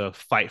journey to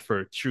fight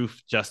for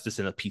truth, justice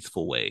in a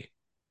peaceful way.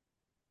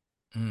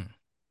 Mm.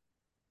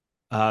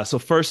 So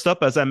first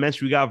up, as I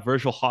mentioned, we got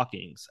Virgil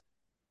Hawkins.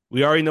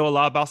 We already know a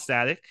lot about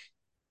Static,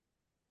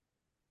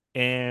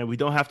 and we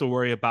don't have to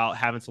worry about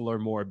having to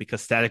learn more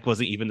because Static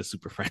wasn't even a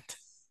super friend.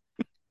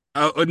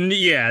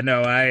 Yeah,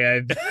 no,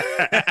 I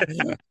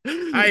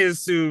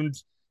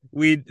assumed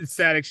we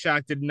Static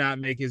Shock did not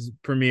make his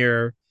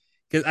premiere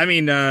because I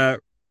mean,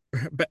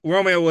 but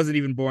Romeo wasn't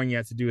even born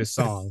yet to do his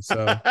song,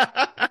 so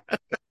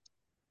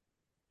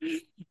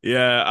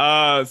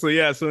Yeah. So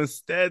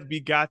instead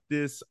we got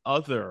this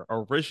other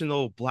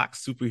original black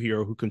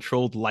superhero who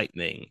controlled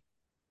lightning,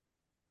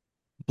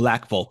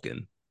 Black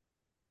Vulcan.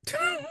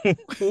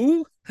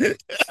 who?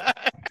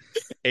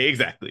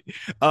 Exactly.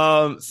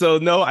 So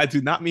no, I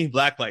do not mean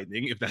Black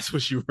Lightning, if that's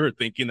what you were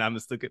thinking. I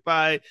mistook it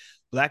by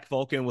Black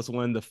Vulcan was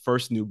one of the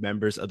first new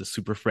members of the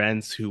Super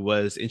Friends who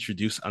was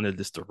introduced under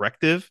this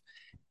directive.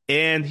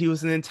 And he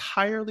was an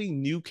entirely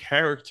new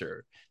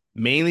character,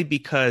 mainly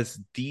because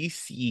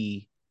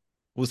DC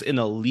was in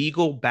a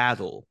legal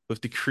battle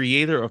with the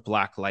creator of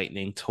Black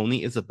Lightning,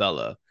 Tony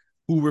Isabella,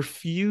 who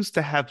refused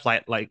to have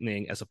Black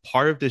Lightning as a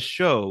part of this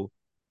show.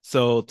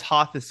 So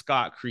Toth and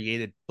Scott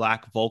created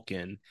Black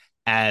Vulcan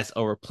as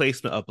a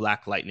replacement of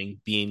Black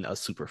Lightning being a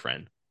super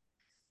friend.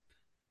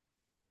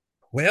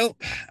 Well,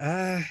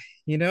 uh,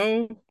 you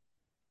know,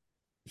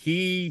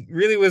 he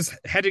really was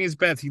hedging his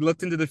bets. He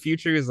looked into the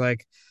future. He's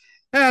like,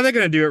 ah, they're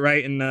gonna do it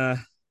right in a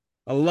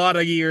lot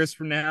of years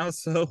from now,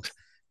 so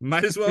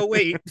might as well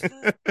wait.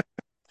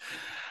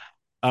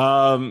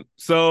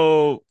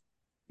 So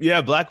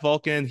yeah, Black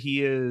Vulcan,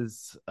 he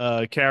is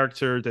a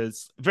character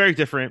that's very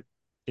different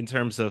in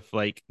terms of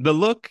like the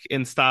look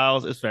and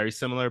styles is very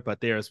similar, but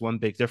there's one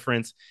big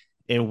difference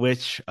in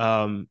which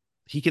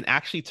he can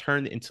actually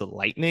turn into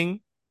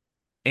lightning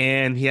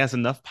and he has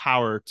enough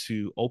power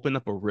to open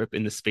up a rip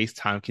in the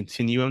space-time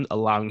continuum,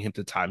 allowing him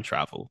to time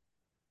travel.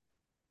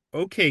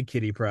 Okay,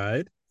 Kitty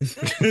Pride.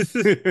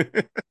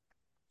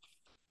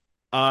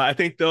 I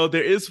think though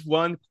there is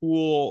one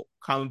cool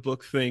comic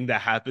book thing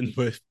that happened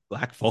with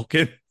Black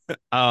Vulcan.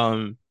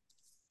 Um,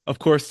 of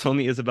course,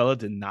 Tony Isabella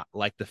did not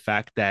like the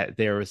fact that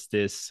there was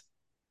this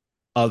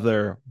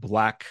other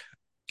black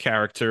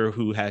character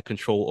who had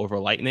control over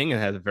lightning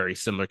and had a very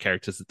similar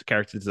character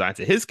design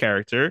to his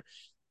character.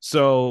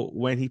 So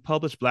when he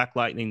published Black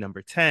Lightning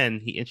number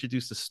 10, he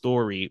introduced a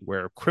story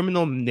where a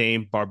criminal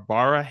named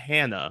Barbara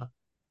Hannah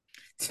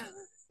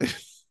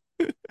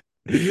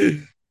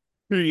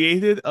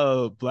created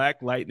a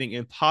Black Lightning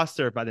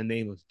imposter by the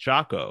name of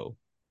Jocko.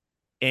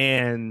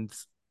 And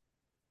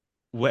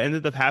what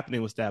ended up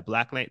happening was that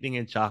Black Lightning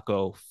and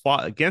Jocko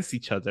fought against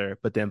each other,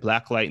 but then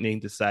Black Lightning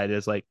decided,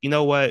 it's like, you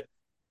know what?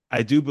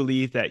 I do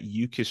believe that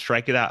you can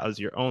strike it out as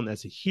your own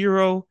as a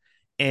hero.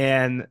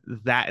 And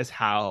that is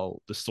how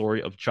the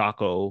story of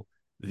Jocko,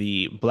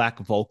 the Black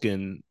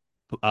Vulcan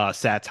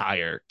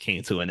satire,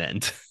 came to an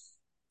end.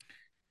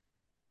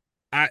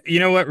 You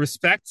know what?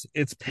 Respect.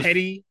 It's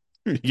petty,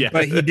 Yeah.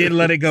 but he did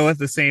let it go at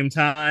the same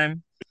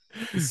time.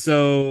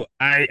 So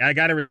I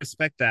gotta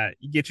respect that.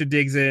 You get your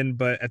digs in,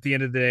 but at the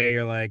end of the day,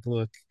 you're like,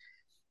 look,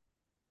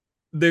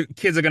 the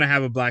kids are gonna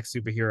have a black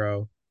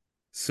superhero.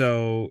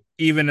 So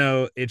even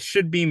though it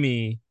should be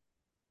me,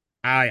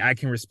 I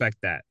can respect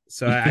that.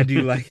 So I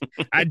do like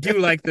I do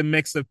like the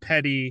mix of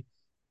petty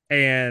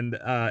and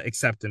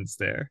acceptance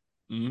there.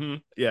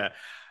 Yeah.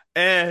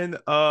 And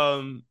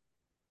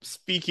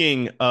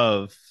speaking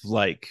of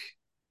like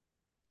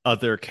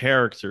other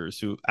characters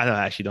who I don't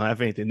actually don't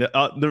have anything.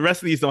 The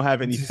rest of these don't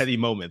have any petty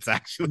moments,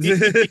 actually.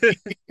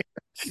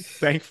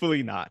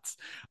 Thankfully not.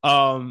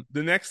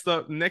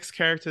 The next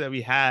character that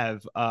we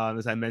have,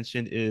 as I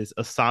mentioned, is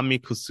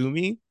Asami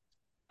Kusumi.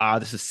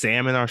 This is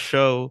Sam in our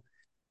show.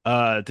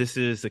 This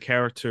is a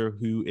character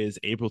who is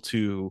able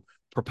to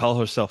propel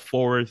herself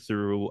forward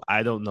through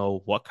I don't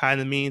know what kind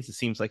of means. It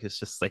seems like it's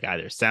just like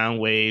either sound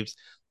waves,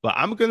 but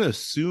I'm gonna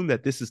assume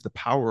that this is the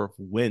power of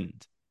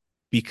wind.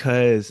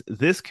 because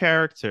this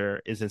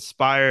character is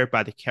inspired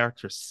by the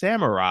character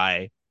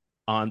Samurai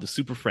on the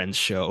Super Friends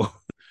show.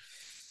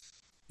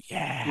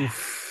 Yeah.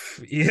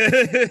 Oof. Yeah.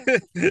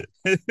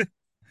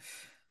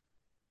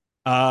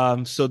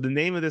 So the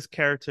name of this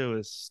character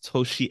is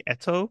Toshi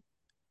Eto.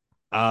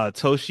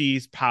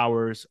 Toshi's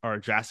powers are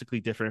drastically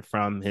different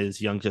from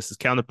his Young Justice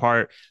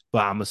counterpart,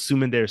 but I'm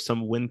assuming there's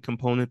some wind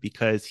component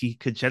because he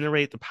could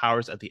generate the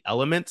powers of the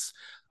elements.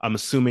 I'm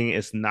assuming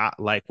it's not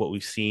like what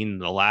we've seen in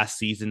the last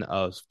season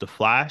of The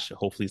Flash.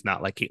 Hopefully, it's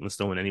not like Caitlin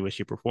Stone in any way,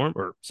 shape, or form,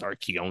 or sorry,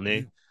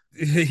 Kione.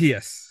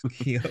 Yes.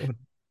 Keon.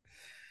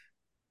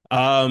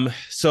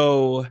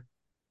 So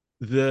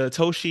the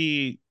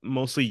Toshi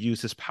mostly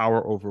used his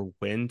power over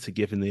wind to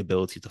give him the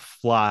ability to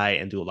fly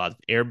and do a lot of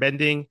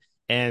airbending.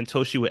 And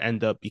Toshi would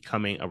end up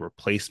becoming a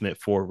replacement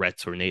for Red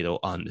Tornado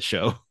on the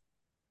show.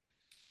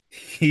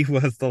 He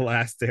was the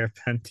last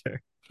airbender.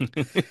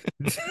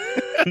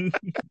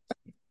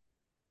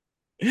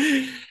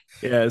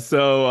 Yeah,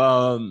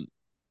 so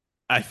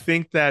I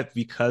think that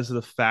because of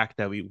the fact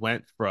that we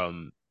went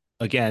from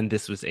again,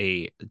 this was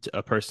a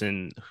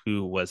person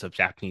who was of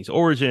Japanese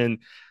origin.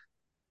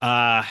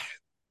 Uh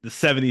the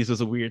 70s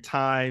was a weird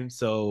time,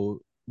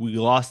 so we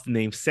lost the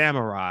name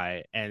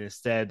Samurai and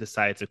instead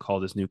decided to call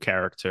this new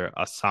character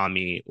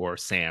Asami or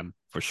Sam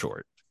for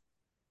short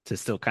to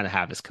still kind of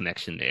have this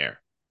connection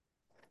there.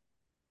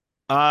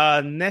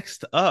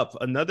 Next up,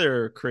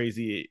 another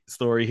crazy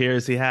story here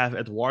is we have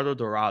Eduardo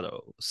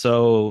Dorado.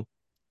 So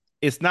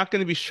it's not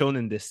going to be shown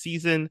in this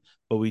season,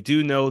 but we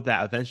do know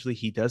that eventually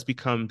he does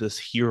become this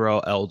hero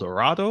El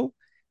Dorado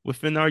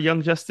within our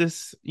Young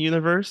Justice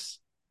universe.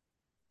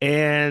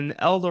 And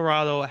El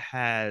Dorado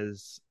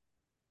has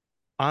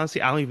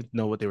honestly, I don't even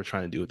know what they were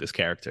trying to do with this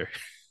character.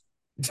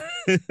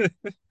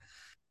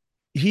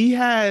 He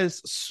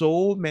has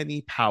so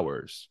many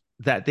powers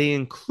that they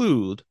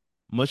include,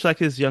 much like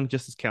his Young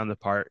Justice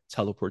counterpart,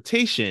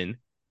 teleportation.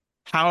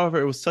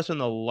 However, it was such on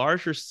a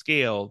larger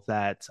scale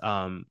that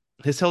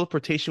his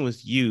teleportation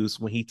was used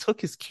when he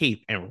took his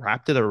cape and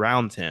wrapped it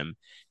around him,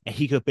 and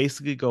he could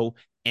basically go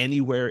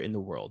anywhere in the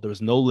world. There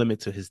was no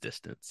limit to his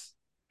distance.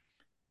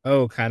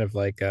 Oh, kind of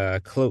like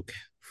a cloak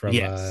from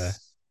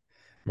Yes.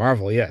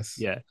 Marvel. Yes.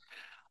 Yeah.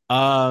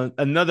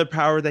 Another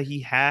power that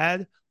he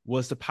had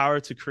was the power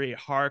to create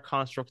hard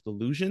construct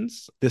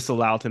illusions. This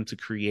allowed him to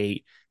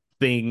create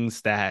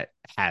things that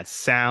had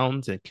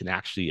sounds and can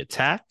actually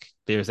attack.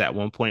 There's at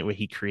one point where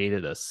he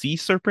created a sea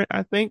serpent,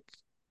 I think,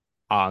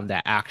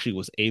 that actually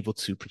was able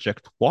to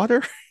project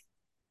water.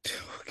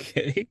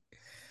 Okay.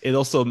 He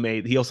also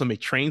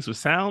made trains with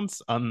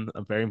sounds,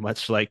 very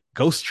much like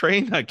Ghost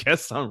Train, I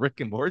guess, on Rick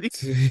and Morty.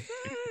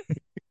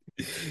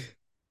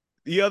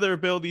 The other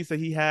abilities that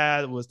he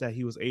had was that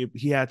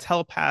he had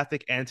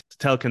telepathic and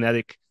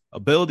telekinetic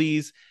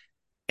abilities,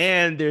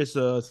 and there's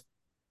a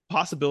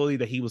possibility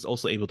that he was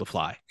also able to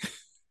fly.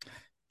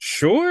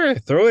 Sure,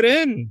 throw it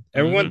in.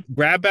 Mm-hmm. Everyone,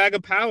 grab bag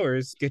of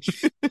powers. Get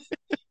you.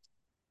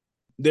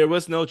 There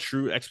was no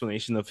true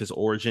explanation of his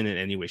origin in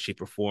any way,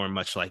 shape, or form,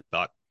 much like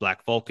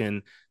Black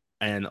Vulcan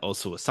and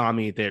also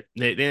Asami. They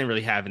didn't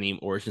really have any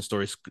origin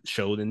stories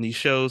showed in these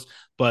shows,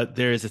 but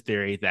there is a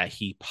theory that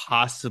he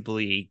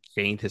possibly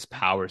gained his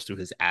powers through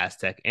his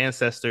Aztec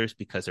ancestors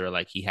because they were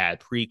like he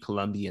had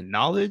pre-Columbian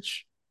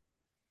knowledge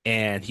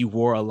and he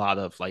wore a lot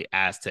of like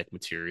Aztec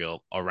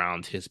material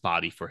around his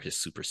body for his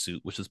super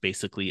suit, which was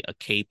basically a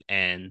cape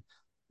and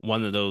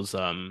one of those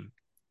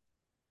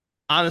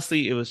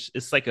honestly,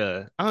 it's like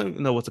I don't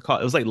even know what to call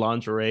it. It was like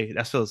lingerie.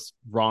 That feels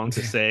wrong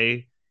to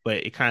say, but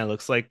it kind of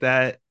looks like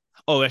that.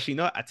 Oh, actually, you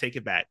know what? I take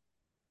it back.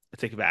 I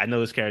take it back. I know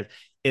this character.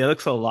 It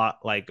looks a lot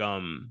like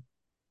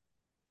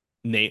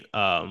Nate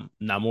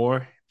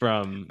Namor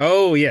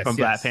Oh from yes,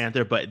 Black yes.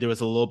 Panther, but there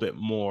was a little bit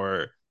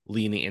more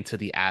leaning into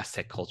the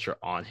Aztec culture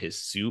on his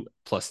suit,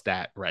 plus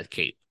that red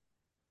cape.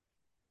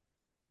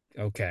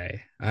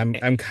 Okay,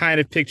 I'm kind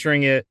of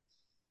picturing it.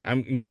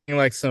 I'm getting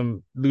like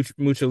some mucha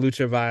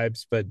lucha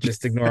vibes, but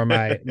just ignore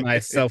my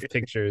self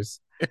pictures.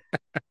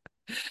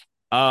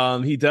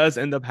 He does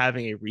end up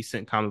having a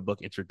recent comic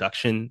book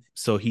introduction,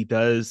 so he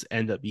does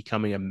end up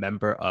becoming a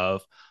member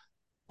of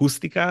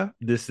Justica.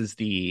 This is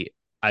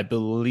I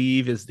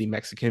believe, is the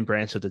Mexican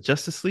branch of the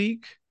Justice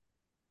League.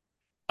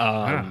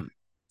 Ah,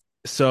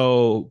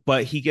 Um,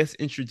 but he gets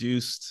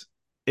introduced.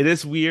 It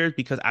is weird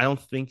because I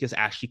don't think it's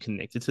actually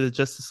connected to the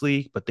Justice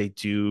League, but they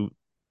do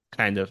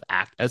kind of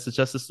act as the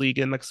Justice League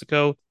in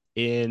Mexico.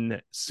 In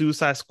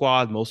Suicide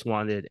Squad, Most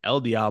Wanted, El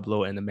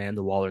Diablo, and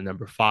Amanda Waller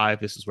 #5.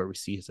 This is where we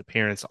see his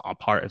appearance on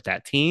part of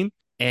that team.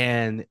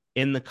 And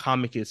in the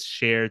comic, it's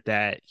shared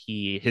that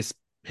his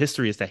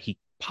history is that he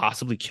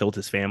possibly killed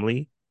his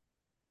family.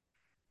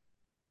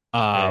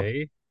 Uh,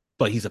 okay.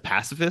 but he's a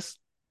pacifist.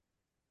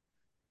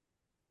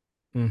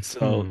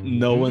 So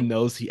no Hmm. one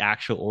knows the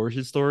actual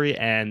origin story.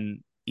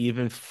 And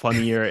even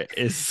funnier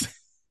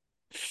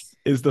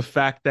is the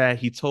fact that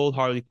he told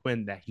Harley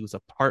Quinn that he was a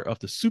part of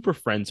the Super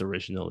Friends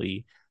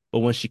originally, but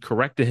when she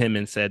corrected him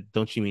and said,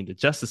 "Don't you mean the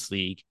Justice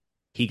League?"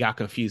 he got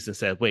confused and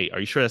said, "Wait, are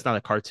you sure that's not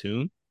a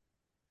cartoon?"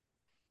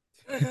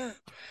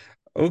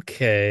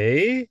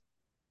 Okay.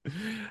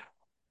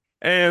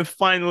 And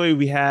finally,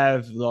 we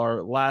have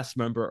our last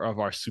member of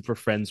our Super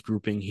Friends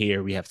grouping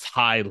here. We have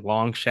Ty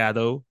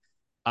Longshadow.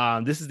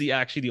 This is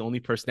actually the only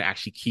person to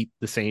actually keep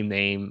the same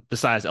name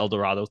besides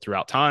Eldorado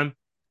throughout time.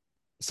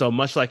 So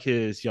much like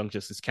his Young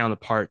Justice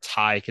counterpart,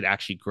 Ty could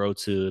actually grow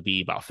to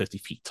be about 50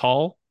 feet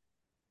tall.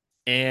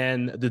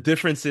 And the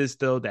difference is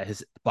though that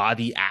his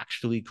body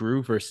actually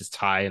grew versus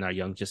Ty in our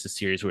Young Justice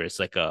series, where it's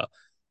like a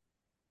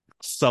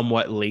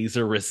somewhat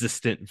laser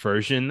resistant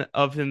version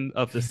of him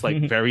of this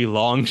like very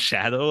long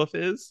shadow of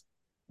his.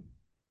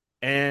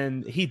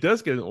 And he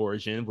does get an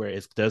origin where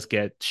it does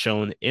get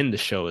shown in the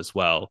show as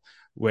well,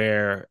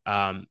 where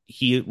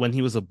he when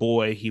he was a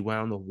boy, he went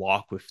on a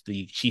walk with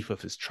the chief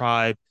of his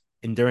tribe,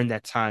 and during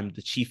that time,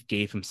 the chief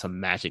gave him some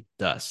magic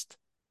dust.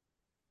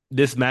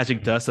 This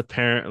magic dust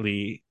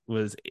apparently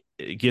was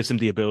it gives him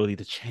the ability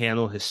to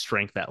channel his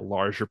strength at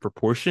larger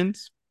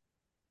proportions.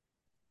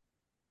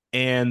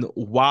 And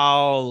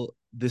while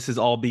this is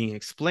all being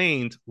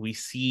explained, we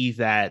see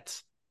that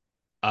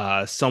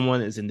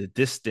someone is in the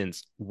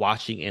distance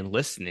watching and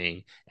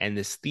listening, and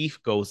this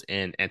thief goes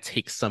in and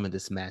takes some of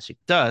this magic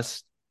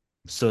dust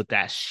so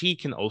that she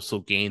can also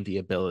gain the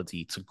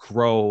ability to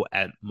grow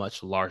at a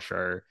much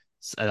larger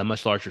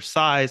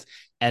size.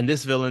 And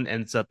this villain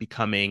ends up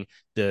becoming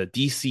the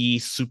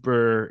DC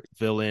super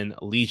villain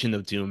Legion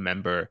of Doom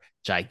member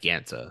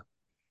Giganta.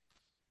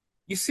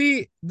 You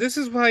see, this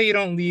is why you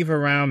don't leave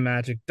around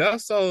magic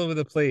dust all over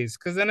the place,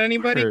 because then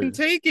anybody can Word.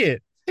 take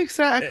it.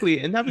 Exactly.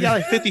 And now we got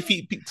like 50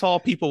 feet tall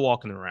people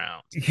walking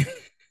around.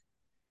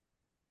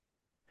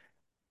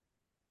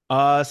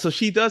 So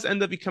she does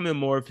end up becoming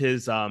more of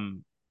his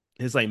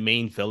like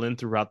main villain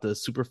throughout the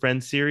Super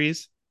Friends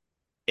series.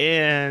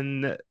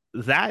 And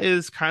that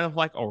is kind of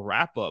like a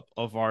wrap up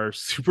of our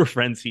Super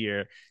Friends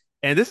here.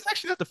 And this is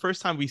actually not the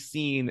first time we've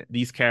seen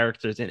these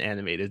characters in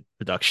animated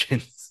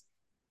productions.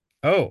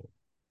 Oh,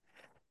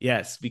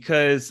 Yes,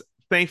 because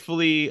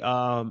thankfully,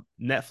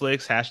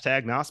 Netflix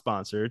hashtag not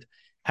sponsored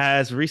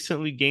has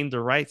recently gained the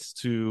rights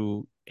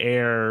to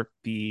air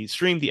the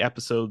stream the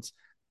episodes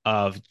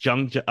of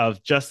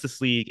Justice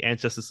League and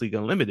Justice League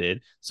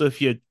Unlimited. So if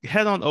you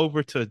head on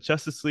over to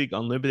Justice League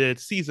Unlimited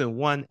season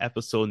 1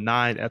 episode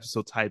 9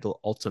 episode titled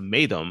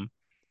Ultimatum,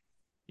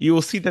 you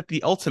will see that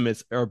the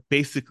Ultimates are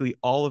basically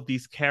all of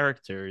these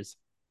characters,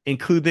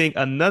 including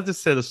another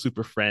set of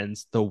super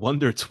friends, the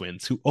Wonder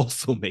Twins, who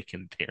also make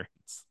an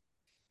appearance.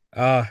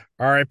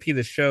 R.I.P.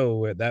 the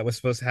show that was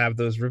supposed to have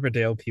those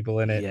Riverdale people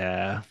in it.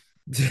 Yeah.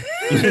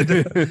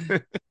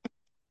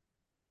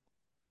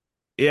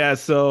 Yeah,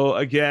 so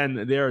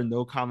again, there are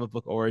no comic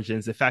book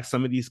origins. In fact,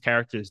 some of these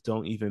characters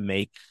don't even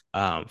make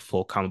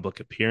full comic book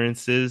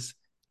appearances,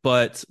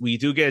 but we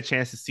do get a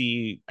chance to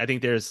see, I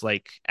think there's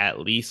like at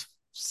least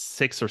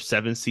 6 or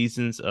 7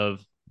 seasons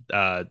of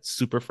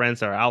Super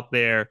Friends that are out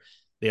there.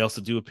 They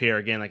also do appear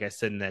again, like I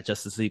said, in that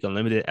Justice League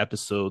Unlimited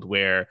episode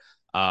where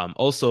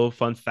also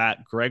fun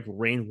fact, Greg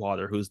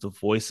Rainwater, who's the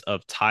voice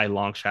of Ty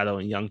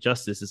Longshadow in Young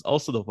Justice, is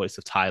also the voice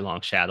of Ty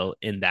Longshadow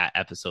in that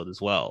episode as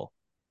well.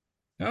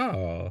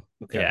 Oh,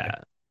 okay. Yeah.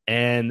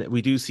 And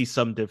we do see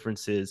some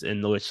differences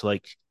in which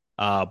like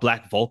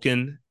Black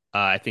Vulcan,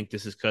 I think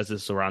this is because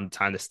this is around the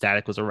time the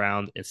Static was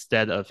around,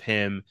 instead of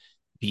him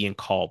being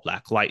called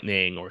Black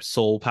Lightning or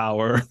Soul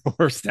Power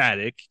or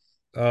Static,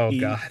 Oh he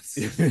God.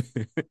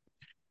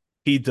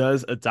 he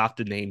does adopt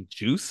the name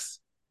Juice.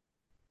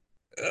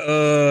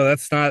 Oh,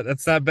 that's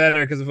not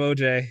better because of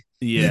OJ.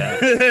 Yeah.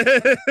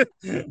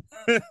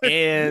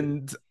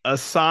 And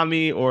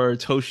Asami or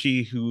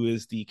Toshi, who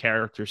is the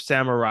character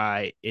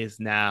Samurai, is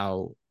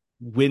now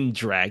Wind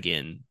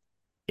Dragon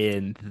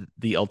in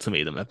the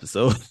Ultimatum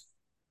episode.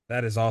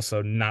 That is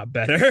also not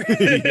better.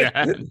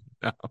 Yeah.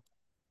 No.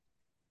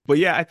 But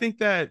yeah, I think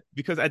that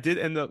because I did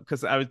end up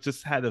because I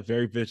just had a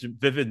very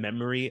vivid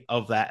memory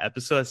of that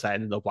episode, so I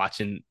ended up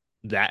watching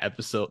that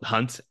episode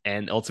Hunt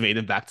and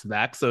Ultimatum back to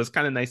back. So it's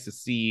kind of nice to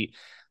see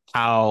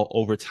how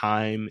over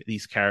time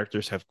these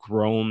characters have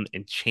grown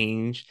and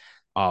changed.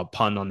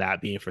 Pun on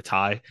that being for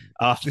Ty.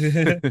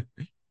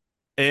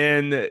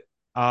 And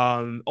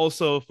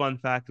also fun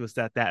fact was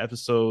that that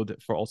episode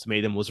for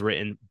Ultimatum was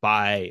written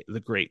by the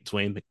great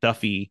Dwayne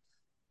McDuffie,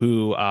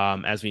 who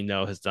as we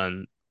know has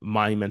done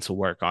monumental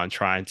work on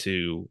trying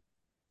to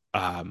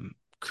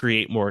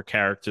create more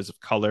characters of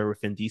color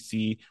within the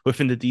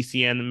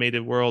DC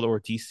animated world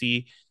or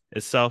DC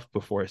itself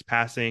before his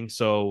passing.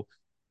 So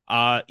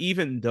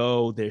even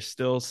though there's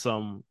still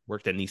some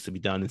work that needs to be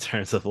done in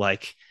terms of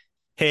like,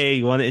 hey,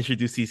 you want to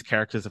introduce these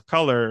characters of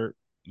color,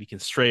 we can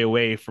stray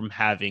away from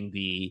having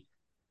the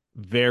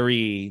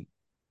very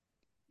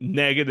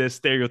negative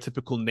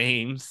stereotypical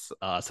names,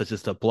 such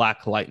as the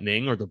Black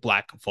Lightning or the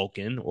Black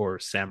Vulcan or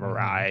Mhm.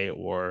 Samurai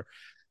or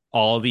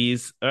all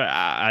these.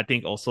 I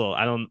think also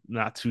I don't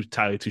not too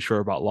entirely too sure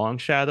about Long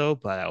Shadow,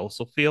 but I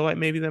also feel like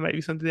maybe there might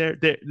be something there.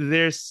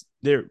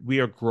 There we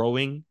are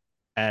growing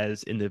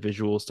as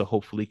individuals to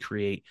hopefully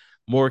create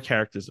more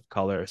characters of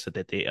color so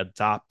that they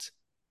adopt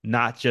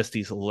not just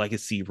these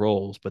legacy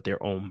roles but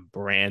their own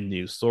brand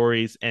new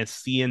stories and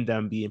seeing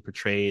them being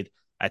portrayed.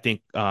 I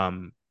think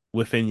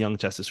within Young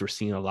Justice, we're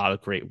seeing a lot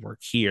of great work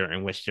here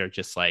in which they're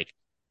just like,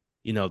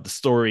 the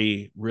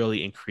story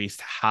really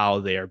increased how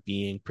they are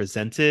being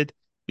presented,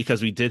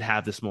 because we did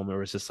have this moment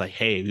where it's just like,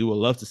 hey, we would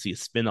love to see a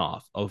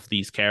spin-off of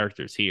these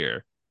characters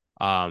here.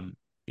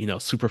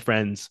 Super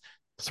Friends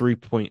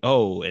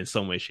 3.0 in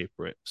some way, shape,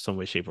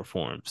 or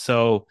form.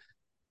 So,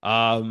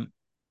 long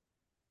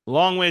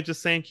way of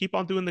just saying, keep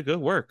on doing the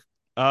good work.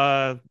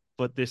 But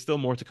there's still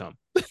more to come.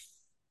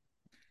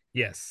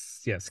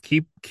 Yes.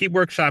 Keep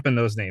workshopping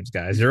those names,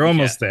 guys. You're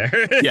almost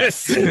there.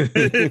 Yes.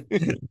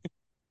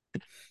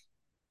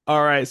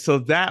 All right, so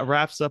that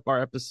wraps up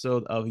our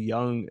episode of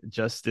Young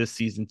Justice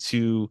Season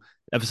 2,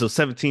 episode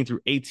 17 through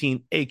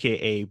 18,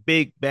 aka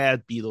Big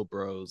Bad Beetle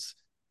Bros.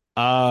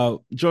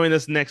 Join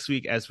us next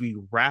week as we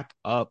wrap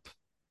up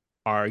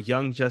our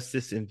Young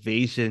Justice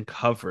Invasion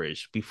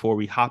coverage before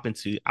we hop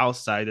into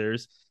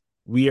Outsiders.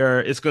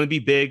 It's going to be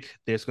big.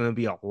 There's going to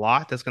be a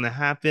lot that's going to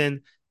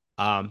happen.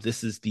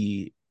 This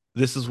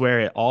is where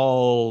it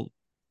all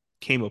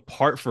came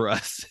apart for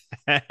us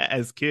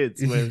as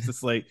kids, where it's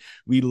just like,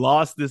 we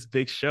lost this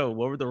big show.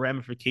 What were the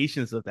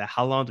ramifications of that?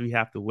 How long do we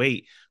have to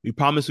wait? We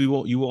promise you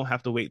won't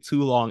have to wait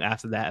too long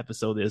after that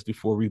episode is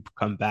before we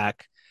come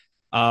back.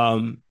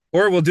 Or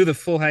we'll do the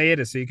full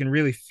hiatus so you can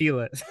really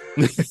feel it.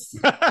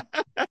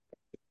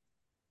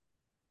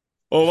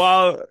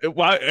 Well,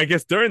 while I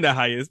guess during that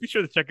hiatus, be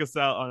sure to check us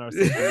out on our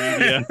social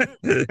media,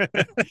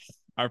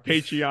 our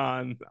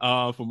Patreon,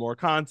 for more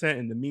content.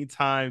 In the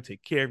meantime,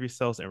 take care of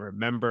yourselves, and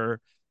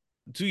remember,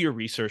 do your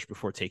research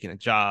before taking a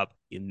job.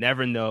 You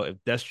never know if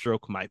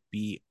Deathstroke might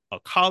be a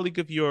colleague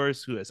of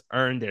yours who has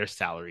earned their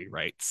salary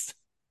rights.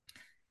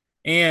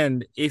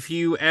 And if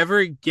you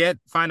ever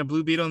find a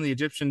Blue Beetle in the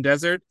Egyptian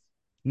desert,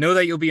 know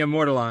that you'll be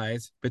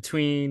immortalized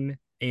between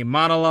a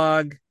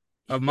monologue,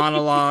 a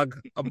monologue,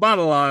 a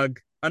monologue,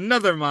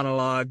 another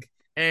monologue,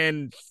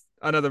 and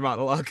another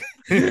monologue.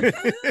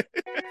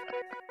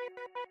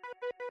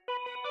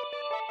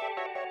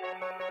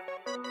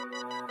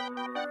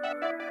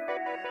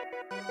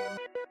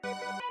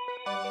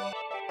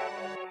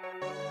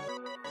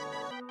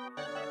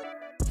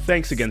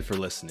 Thanks again for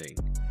listening.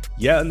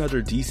 Yet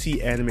Another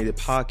DC Animated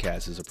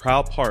Podcast is a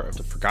proud part of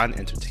the Forgotten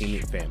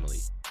Entertainment family.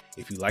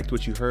 If you liked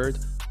what you heard,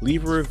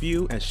 leave a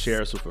review and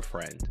share us with a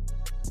friend.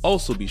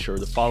 Also, be sure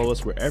to follow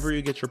us wherever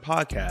you get your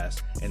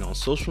podcasts and on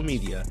social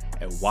media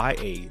at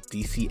YA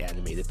DC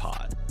Animated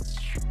Pod.